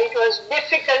 It was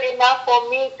difficult enough for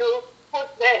me to put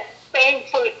the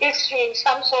painful history in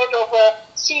some sort of a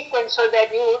sequence so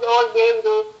that you would all be able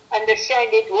to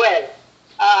understand it well.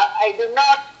 I do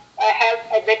not have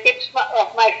at the tips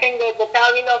of my finger the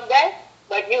ta'wil of that,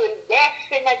 but you will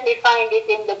definitely find it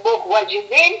in the book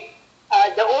Wajuddin,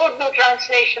 the Urdu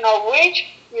translation of which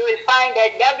you will find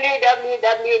at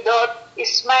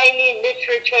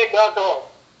www.ismaililiterature.org.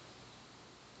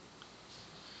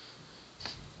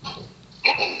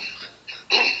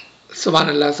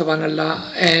 Subhanallah,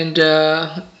 Subhanallah. And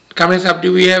Kamran Sahib,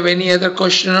 do we have any other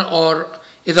question or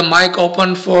is the mic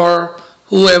open for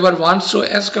whoever wants to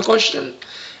ask a question?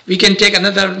 We can take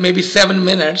another maybe 7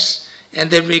 minutes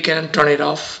and then we can turn it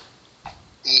off.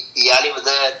 Yali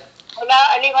Madad. Hola,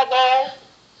 Ali Madad.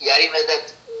 Yali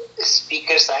Madad,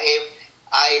 Speaker Sahib,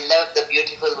 I love the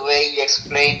beautiful way you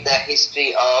explained the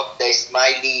history of the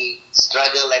Ismaili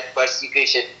struggle and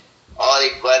persecution all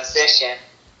in one session.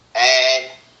 And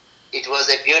it was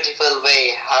a beautiful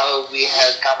way how we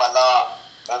have come along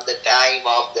from the time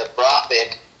of the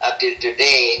Prophet up till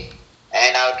today.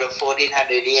 And out of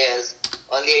 1400 years,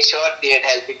 only a short period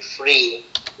has been free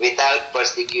without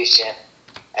persecution.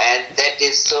 And that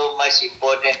is so much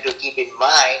important to keep in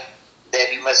mind that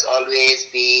we must always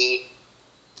be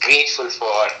grateful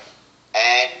for.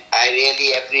 And I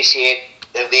really appreciate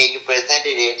the way you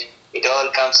presented it. It all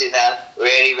comes in a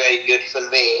very, very beautiful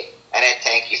way. And I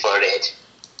thank you for it.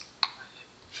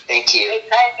 Thank you.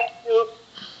 Thank you.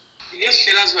 Yes,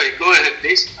 Shiraz bhai, go ahead,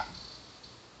 please.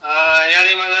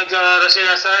 Yani Madad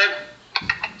Rashida Sahib.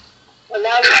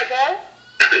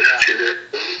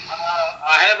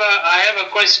 I have a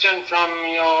question from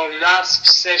your last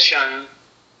session.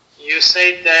 You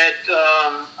said that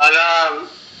Allah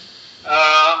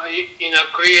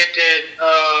created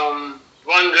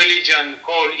one religion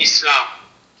called Islam.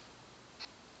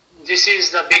 This is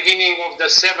the beginning of the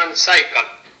seventh cycle.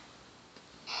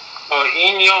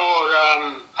 In your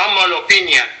humble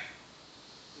opinion,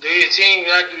 do you think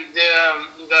that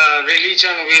the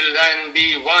religion will then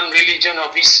be one religion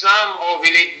of Islam, or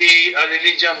will it be a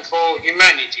religion for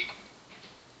humanity?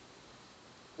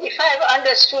 If I've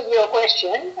understood your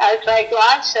question, I'll try to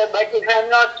answer, but if I'm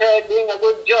not doing a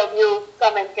good job, you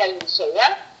come and tell me so,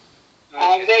 yeah? Okay.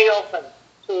 I'm very open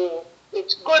to,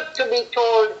 it's good to be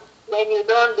told when you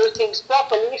don't do things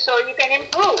properly so you can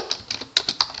improve.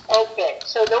 Okay,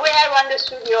 so the way I've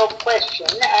understood your question,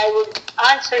 I would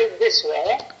answer it this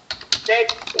way,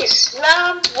 that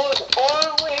Islam was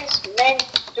always meant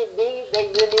to be the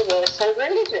universal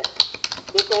religion.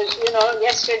 Because,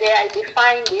 yesterday I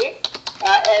defined it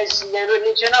as the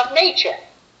religion of nature.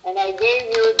 And I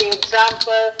gave you the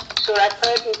example, Surah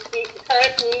 30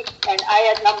 and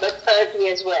ayat number 30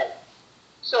 as well.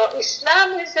 So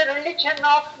Islam is the religion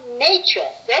of nature.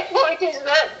 Therefore it is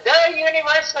the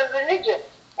universal religion.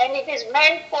 And it is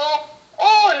meant for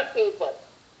all people.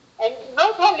 And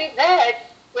not only that,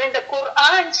 when the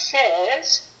Quran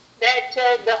says that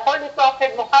the Holy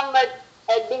Prophet Muhammad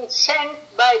had been sent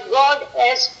by God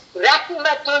as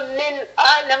Rahmatul lil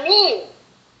Alameen,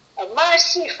 a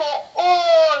mercy for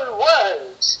all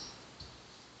worlds.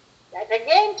 That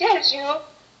again tells you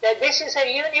that this is a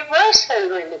universal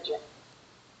religion.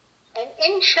 And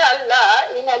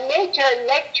inshallah, in a later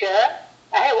lecture,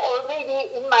 I have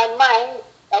already in my mind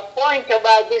a point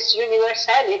about this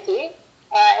universality,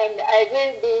 and I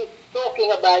will be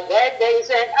talking about that. There is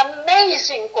an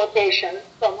amazing quotation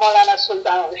from Maulana Sultan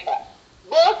al-Shah,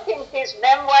 both in his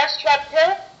memoirs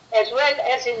chapter as well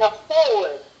as in a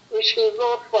foreword which he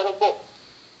wrote for a book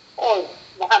called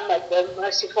Muhammad, the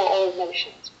Mercy for All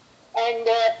Nations. And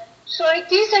so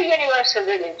it is a universal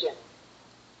religion.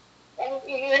 And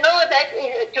you know that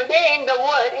today in the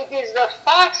world it is the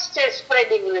fastest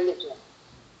spreading religion.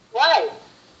 Why?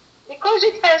 Because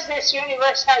it has this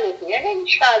universality. And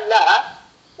inshallah,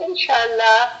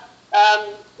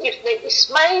 if the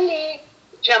Ismaili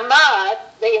Jamaat,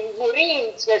 the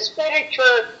Murids, the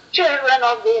spiritual children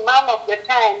of the Imam of the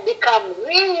time become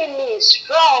really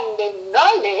strong in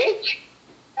knowledge,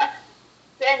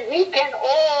 then we can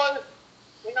all,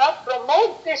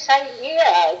 promote this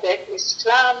idea that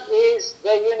Islam is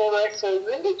the universal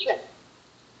religion.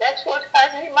 That's what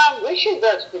Hazrat Imam wishes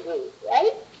us to do,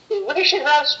 right? He wishes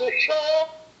us to show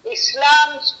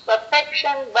Islam's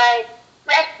perfection by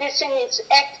practicing its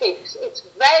ethics, its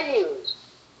values,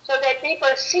 so that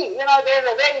people see. There's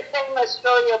a very famous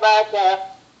story about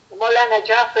Maulana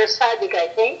Jafar Sadiq, I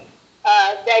think,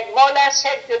 that Maula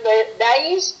said to the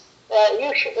Dais,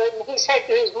 he said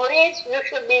to his murids, you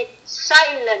should be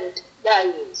silent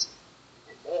Dais.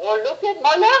 They all looked at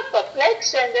Maula,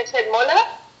 perplexed, and they said,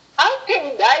 Maula, how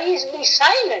can Dais be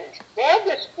silent? They have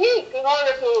to speak in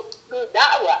order to do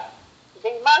da'wah. The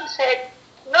Imam said,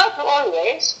 not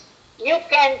always. You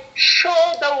can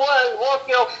show the world what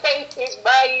your faith is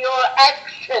by your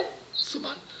actions.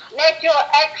 Let your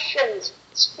actions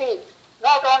speak,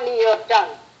 not only your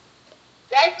tongue.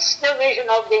 That's the vision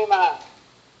of the Imam.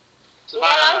 Did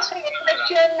I answer your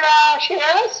question,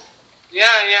 Shiraz? Yeah,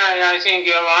 I think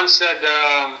you have answered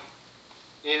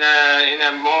in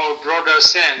a more broader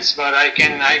sense, but I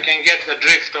can get the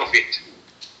drift of it.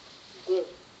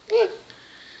 Good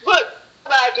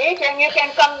about it, and you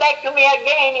can come back to me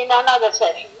again in another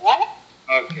session. Yeah?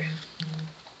 Okay.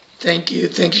 Thank you,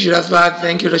 Shiraz Bhag.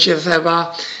 Thank you, Rashida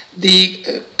Sahiba.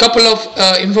 The couple of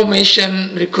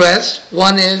information requests.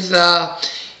 One is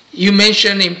you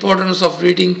mentioned importance of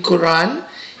reading Quran.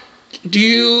 Do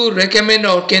you recommend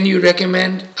or can you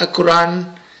recommend a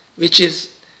Quran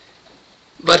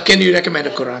can you recommend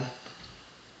a Quran?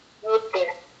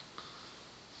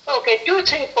 Okay,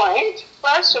 2-3 points.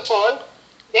 First of all,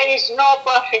 there is no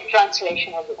perfect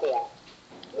translation of the Quran.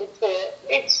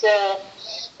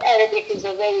 Arabic is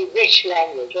a very rich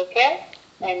language, okay?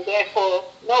 And therefore,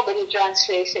 nobody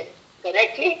translates it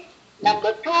correctly.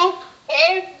 Number 2,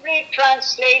 every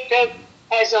translator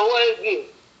has a worldview.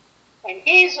 And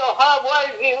his or her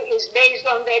worldview is based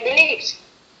on their beliefs.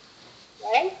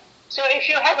 Right? So if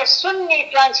you have a Sunni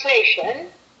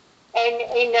translation, and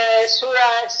in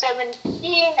Surah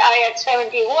 17, Ayat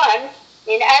 71,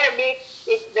 in Arabic,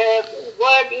 the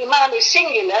word imam is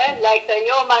singular, like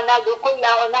Yawma nadu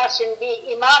kulla unasin bi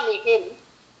imamihim.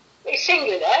 It's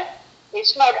singular.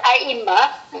 It's not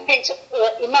Aimma, it's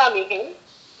Imamihim.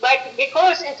 But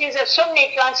because it is a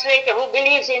Sunni translator who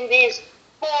believes in these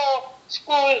four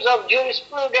schools of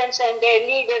jurisprudence and their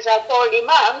leaders are called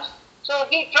Imams, so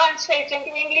he translates into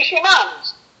English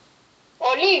Imams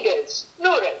or leaders,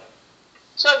 plural.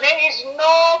 So there is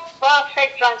no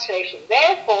perfect translation.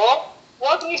 Therefore,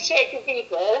 what we say to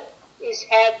people is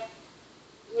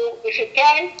if you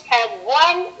can, have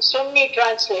one Sunni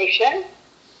translation,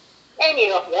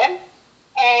 any of them,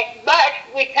 but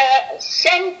with a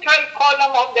central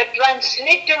column of the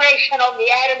transliteration of the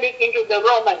Arabic into the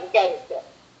Roman character.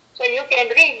 So you can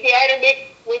read the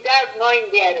Arabic without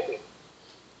knowing the Arabic.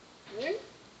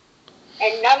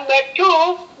 And number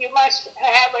two, you must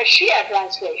have a Shia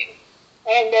translation.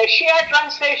 And the Shia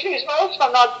translation is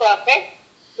also not perfect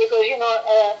because,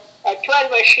 a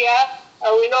 12 Shia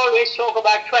will always talk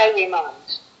about 12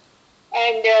 Imams.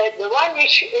 And the one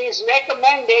which is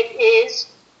recommended is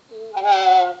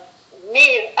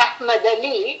Mir Ahmad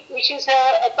Ali, which is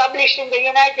published in the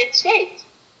United States.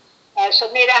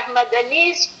 So Mir Ahmad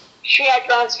Ali's Shia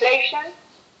translation,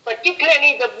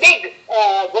 particularly the big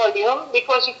volume,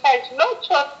 because it has lots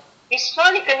of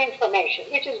historical information,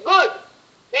 which is good.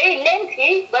 Very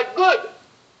lengthy, but good.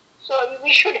 So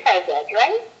we should have that,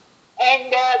 right?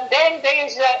 And then there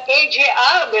is A.J.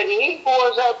 Arbery, who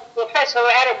was a professor of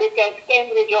Arabic at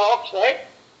Cambridge or Oxford,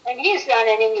 and he's done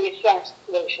an English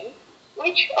translation,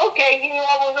 which, okay, he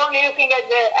was only looking at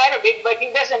the Arabic, but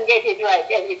he doesn't get it right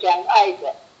every time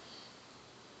either.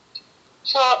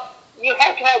 So you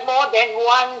have to have more than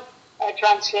one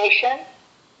translation.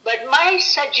 But my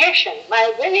suggestion,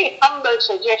 my very humble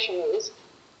suggestion is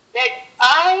that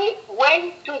I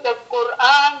went to the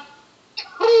Quran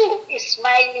through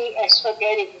Ismaili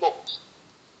esoteric books.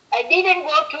 I didn't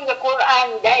go to the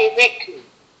Quran directly.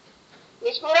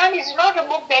 This Quran is not a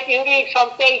book that you read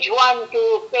from page 1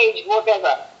 to page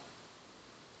whatever.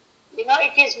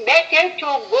 It is better to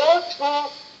go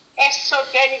through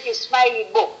esoteric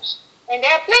Ismaili books. And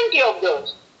there are plenty of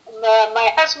those.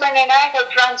 My husband and I have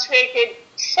translated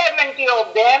 70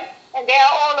 of them, and they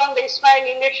are all on the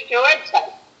Ismaili literature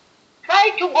website. Try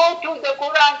to go to the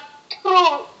Quran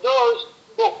through those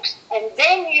books, and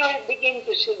then you will begin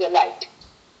to see the light,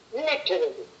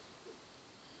 literally.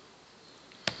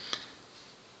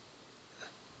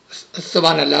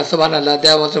 Subhanallah, subhanallah.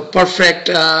 That was a perfect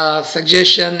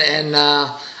suggestion, and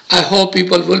I hope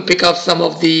people will pick up some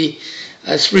of the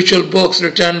spiritual books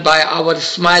written by our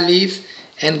Ismailis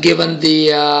and given the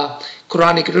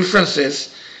Quranic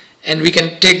references, and we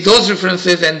can take those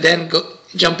references and then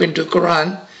jump into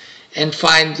Quran and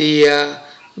find the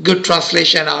good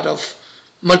translation out of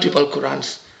multiple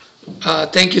Qurans.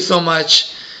 Thank you so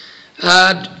much.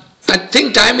 I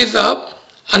think time is up,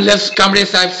 unless Kamre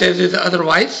Sahib says it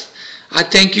otherwise. I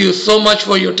thank you so much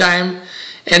for your time,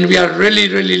 and we are really,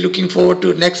 really looking forward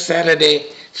to next Saturday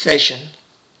session.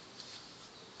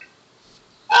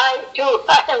 I too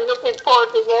am looking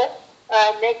forward to the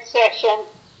next session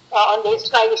on the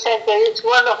Ismaili Center. It's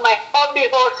one of my hobby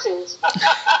horses.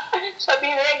 So be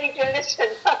ready to listen.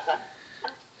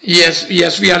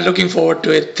 Yes, we are looking forward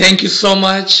to it. Thank you so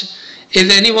much. Is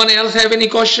anyone else have any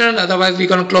question? Otherwise, we're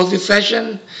going to close this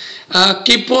session.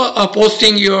 Keep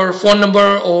posting your phone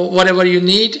number or whatever you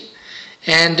need,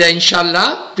 and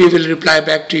inshallah, we will reply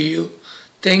back to you.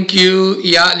 Thank you,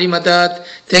 Ya Ali Madad.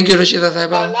 Thank you, Rashida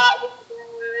Sahiba.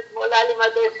 Mola Ali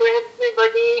Madad to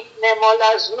everybody. May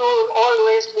Mola's Noor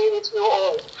always be with you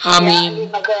all. Ameen. Ya Ali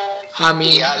Madad.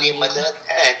 Ameen. Ya Ali Madad,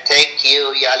 and thank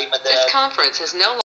you, Ya Ali Madad. This conference is no